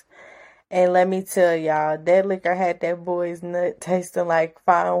links. And let me tell y'all, that liquor had that boy's nut tasting like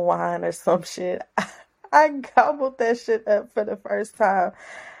fine wine or some shit. I gobbled that shit up for the first time.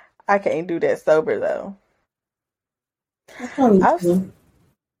 I can't do that sober though.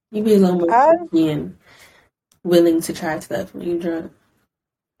 You be a little more picky and willing to try stuff when you're drunk.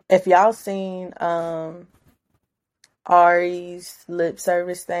 If y'all seen Ari's lip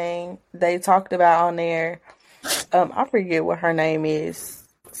service thing, they talked about on there. I forget what her name is.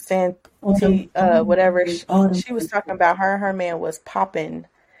 Santi, whatever. She was talking about her and her man was popping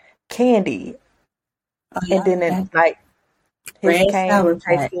candy, and then it's like his cane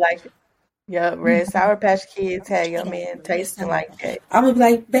tasted like. Yup, Red Sour Patch Kids had your man tasting like that. I would be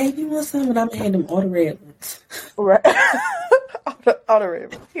like, babe, you want some? But I'm gonna hand them all the red ones. Right. all the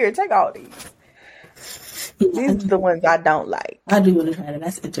red ones. Here, take all these. These are the ones I don't like. I do want to try that.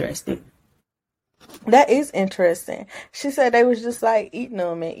 That's interesting. That is interesting. She said they was just like eating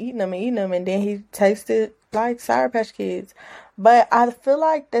them, and then he tasted like Sour Patch Kids. But I feel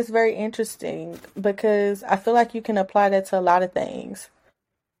like that's very interesting because I feel like you can apply that to a lot of things.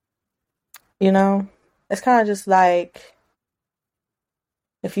 You know? It's kind of just like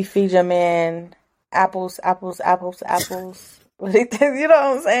if you feed your man apples. You know what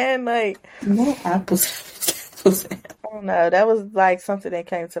I'm saying? Like, no apples. I don't know. That was like something that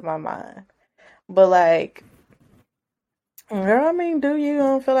came to my mind. But like, girl, I mean, do you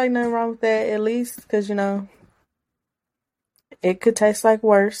don't feel like nothing wrong with that? At least because you know it could taste like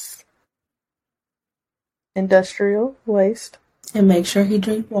worse. Industrial waste. And make sure he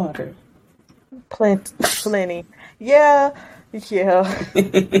drink water. Plenty. Yeah. Yeah.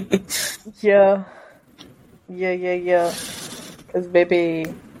 Cause baby,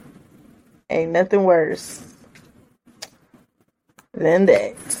 ain't nothing worse than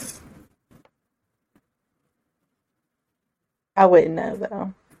that. I wouldn't know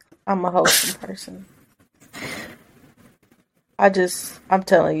though. I'm a wholesome person. I'm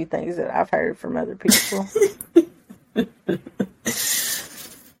telling you things that I've heard from other people.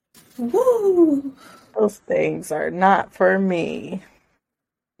 Woo! Those things are not for me.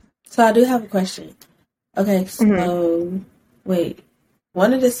 So I do have a question. Okay, so wait.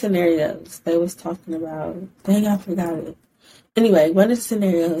 One of the scenarios they was talking about, dang, I forgot it. Anyway, one of the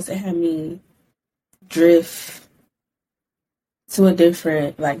scenarios it had me drift to a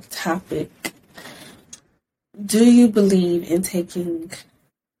different topic. Do you believe in taking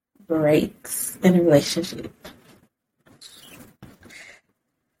breaks in a relationship?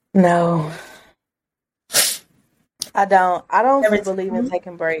 No. I don't believe in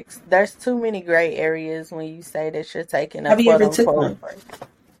taking breaks. There's too many gray areas when you say that you're taking a quote-unquote break.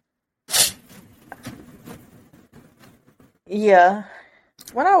 Yeah.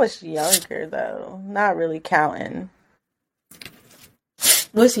 When I was younger, though, not really counting.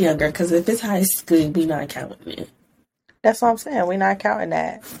 What's younger? Because if it's high school, we not counting it. That's what I'm saying. We not counting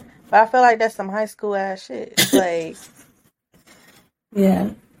that. But I feel like that's some high school ass shit. Like, yeah.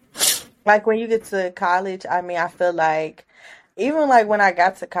 Like when you get to college, I mean, I feel like even like when I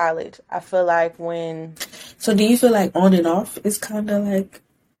got to college, I feel like when. So do you feel like on and off is kind of like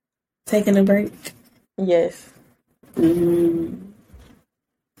taking a break? Yes. Mm-hmm.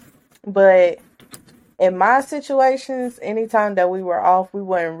 But in my situations, anytime that we were off, we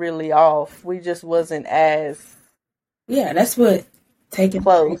weren't really off. We just wasn't as. Yeah, that's what taking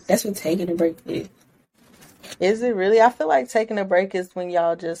close. A break, that's what taking a break is. Is it really? I feel like taking a break is when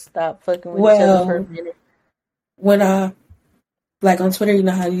y'all just stop fucking with each other for a minute. When I, on Twitter, you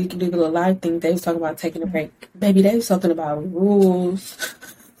know how you can do the little live thing, they was talking about taking a break. Baby, they was talking about rules.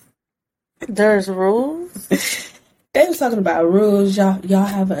 There's rules? They was talking about rules. Y'all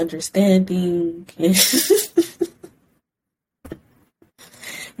have an understanding.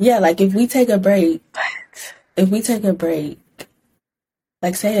 Yeah, like if we take a break,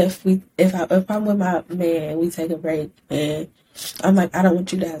 like say if I'm with my man, we take a break, and I'm like, I don't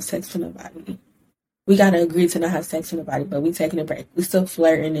want you to have sex with nobody. we gotta agree to not have sex with nobody, but we taking a break. We still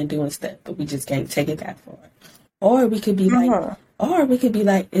flirting and doing stuff, but we just can't take it that far. Or we could be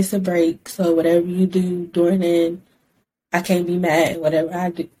like, it's a break, so whatever you do during then, I can't be mad. Whatever I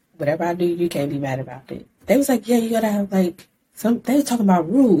do, you can't be mad about it. They was like, yeah, you gotta have like they was talking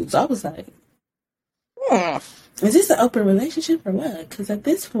about rules. I was like, is this an open relationship or what? Because at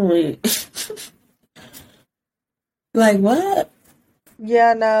this point, like what?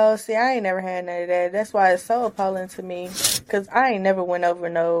 Yeah, no. See, I ain't never had none of that. That's why it's so appalling to me. Because I ain't never went over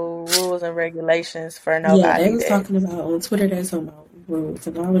no rules and regulations for nobody. Yeah, they was talking about on Twitter. They was talking about rules,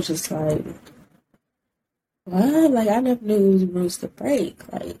 and I was just like, what? Like I never knew it was rules to break.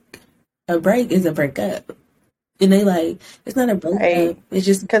 Like a break is a breakup, and they like it's not a breakup. Right. It's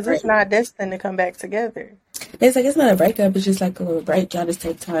just because it's not destined to come back together. It's like it's not a breakup. It's just like a little break. Y'all just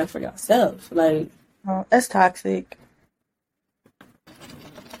take time for yourself. Like that's toxic.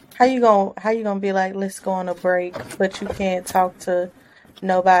 How you gonna be like, let's go on a break, but you can't talk to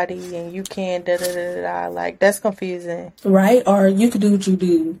nobody and you can't da da da da da. Like that's confusing, right? Or you could do what you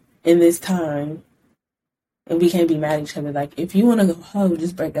do in this time, and we can't be mad at each other. Like if you want to go home,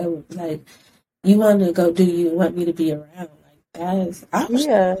 just break up. Like you want to go do you want me to be around. Like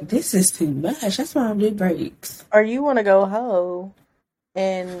this is too much. That's why I do breaks. Or you want to go hoe,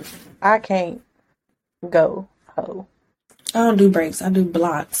 and I can't go hoe. I don't do breaks. I do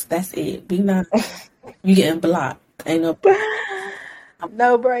blocks. That's it. Be not. You getting blocked. Ain't no.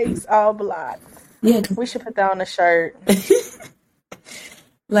 No breaks. All blocks. Yeah. We should put that on a shirt.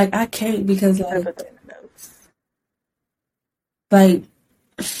 Like I can't because like. Put that in the notes. Like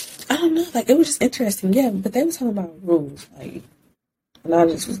I don't know. Like it was just interesting. Yeah, but they were talking about rules. Like, and I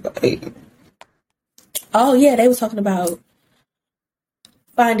just was like, oh yeah, they were talking about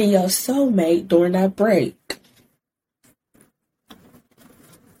finding your soulmate during that break.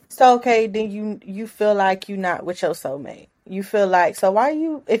 So okay, then you feel like you're not with your soulmate. You feel like, so why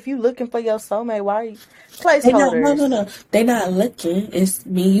you, if you looking for your soulmate, why are you placeholders? No. They not looking. It's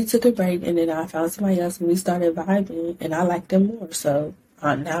me. You took a break, and then I found somebody else, and we started vibing, and I like them more. So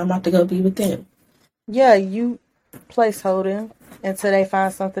now I'm about to go be with them. Yeah, you placeholding until they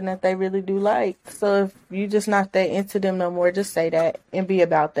find something that they really do like. So if you just not that into them no more, just say that and be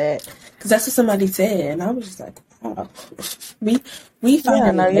about that. Because that's what somebody said, and I was just like, wow. We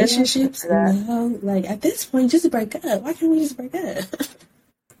find relationships, like at this point, just break up. Why can't we just break up?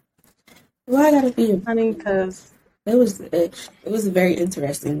 Why I gotta be? Honey, because it was a very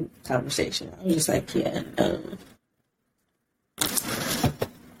interesting conversation. I was just like, yeah,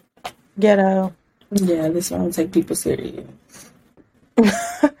 ghetto. Yeah, this why I don't take people serious.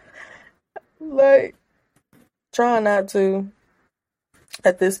 Like, try not to.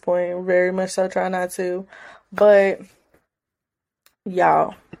 At this point, very much so try not to. But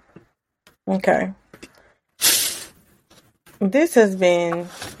y'all, okay. This has been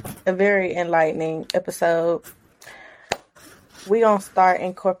a very enlightening episode. We're going to start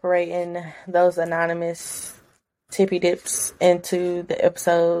incorporating those anonymous tippy dips into the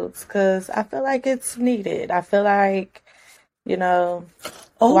episodes because I feel like it's needed. I feel like,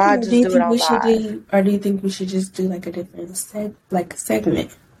 why just do it on live? Or do you think we should just do like a different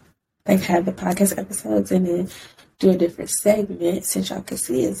segment? Like have the podcast episodes and then do a different segment since y'all can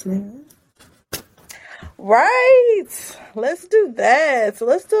see us now. Right. Let's do that. So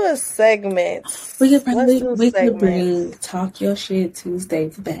let's do a segment. We could bring Talk Your Shit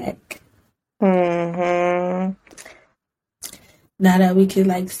Tuesdays back. Mm-hmm. Now that we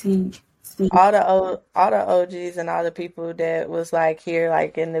can see all the OGs and all the people that was here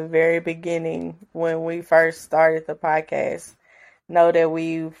in the very beginning when we first started the podcast know that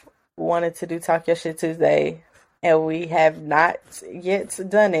we've wanted to do Talk Your Shit Tuesday and we have not yet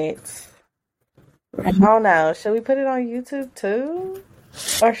done it. I don't know. Should we put it on YouTube too?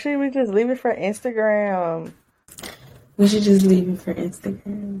 Or should we just leave it for Instagram? We should just leave it for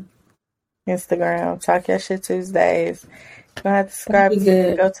Instagram. Talk Your Shit Tuesdays. You're gonna have to subscribe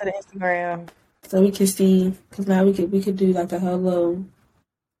to go to the Instagram. So we can see, because now we could do like a whole little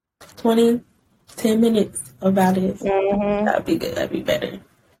 10 minutes about it. Mm-hmm. That'd be good. That'd be better.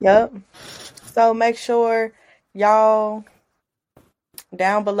 Yep. So make sure y'all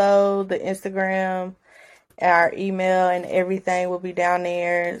down below the Instagram, our email and everything will be down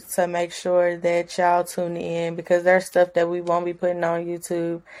there. So make sure that y'all tune in because there's stuff that we won't be putting on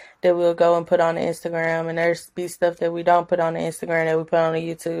YouTube that we'll go and put on the Instagram, and there's be stuff that we don't put on the Instagram that we put on the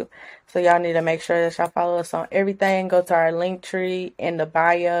YouTube. So y'all need to make sure that y'all follow us on everything. Go to our link tree in the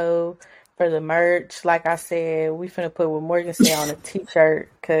bio for the merch. Like I said, we finna put what Morgan said on a t-shirt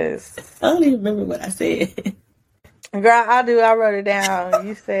because I don't even remember what I said. Girl, I do. I wrote it down.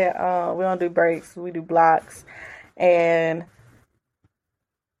 You said we don't do breaks. We do blocks. And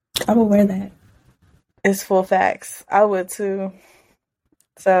I will wear that. it's full facts. I would too.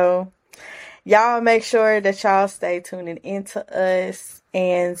 So y'all make sure that y'all stay tuning into us.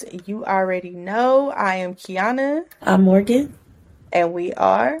 And you already know I am Kiana. I'm Morgan. And we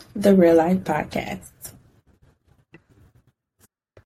are The Real Life Podcast.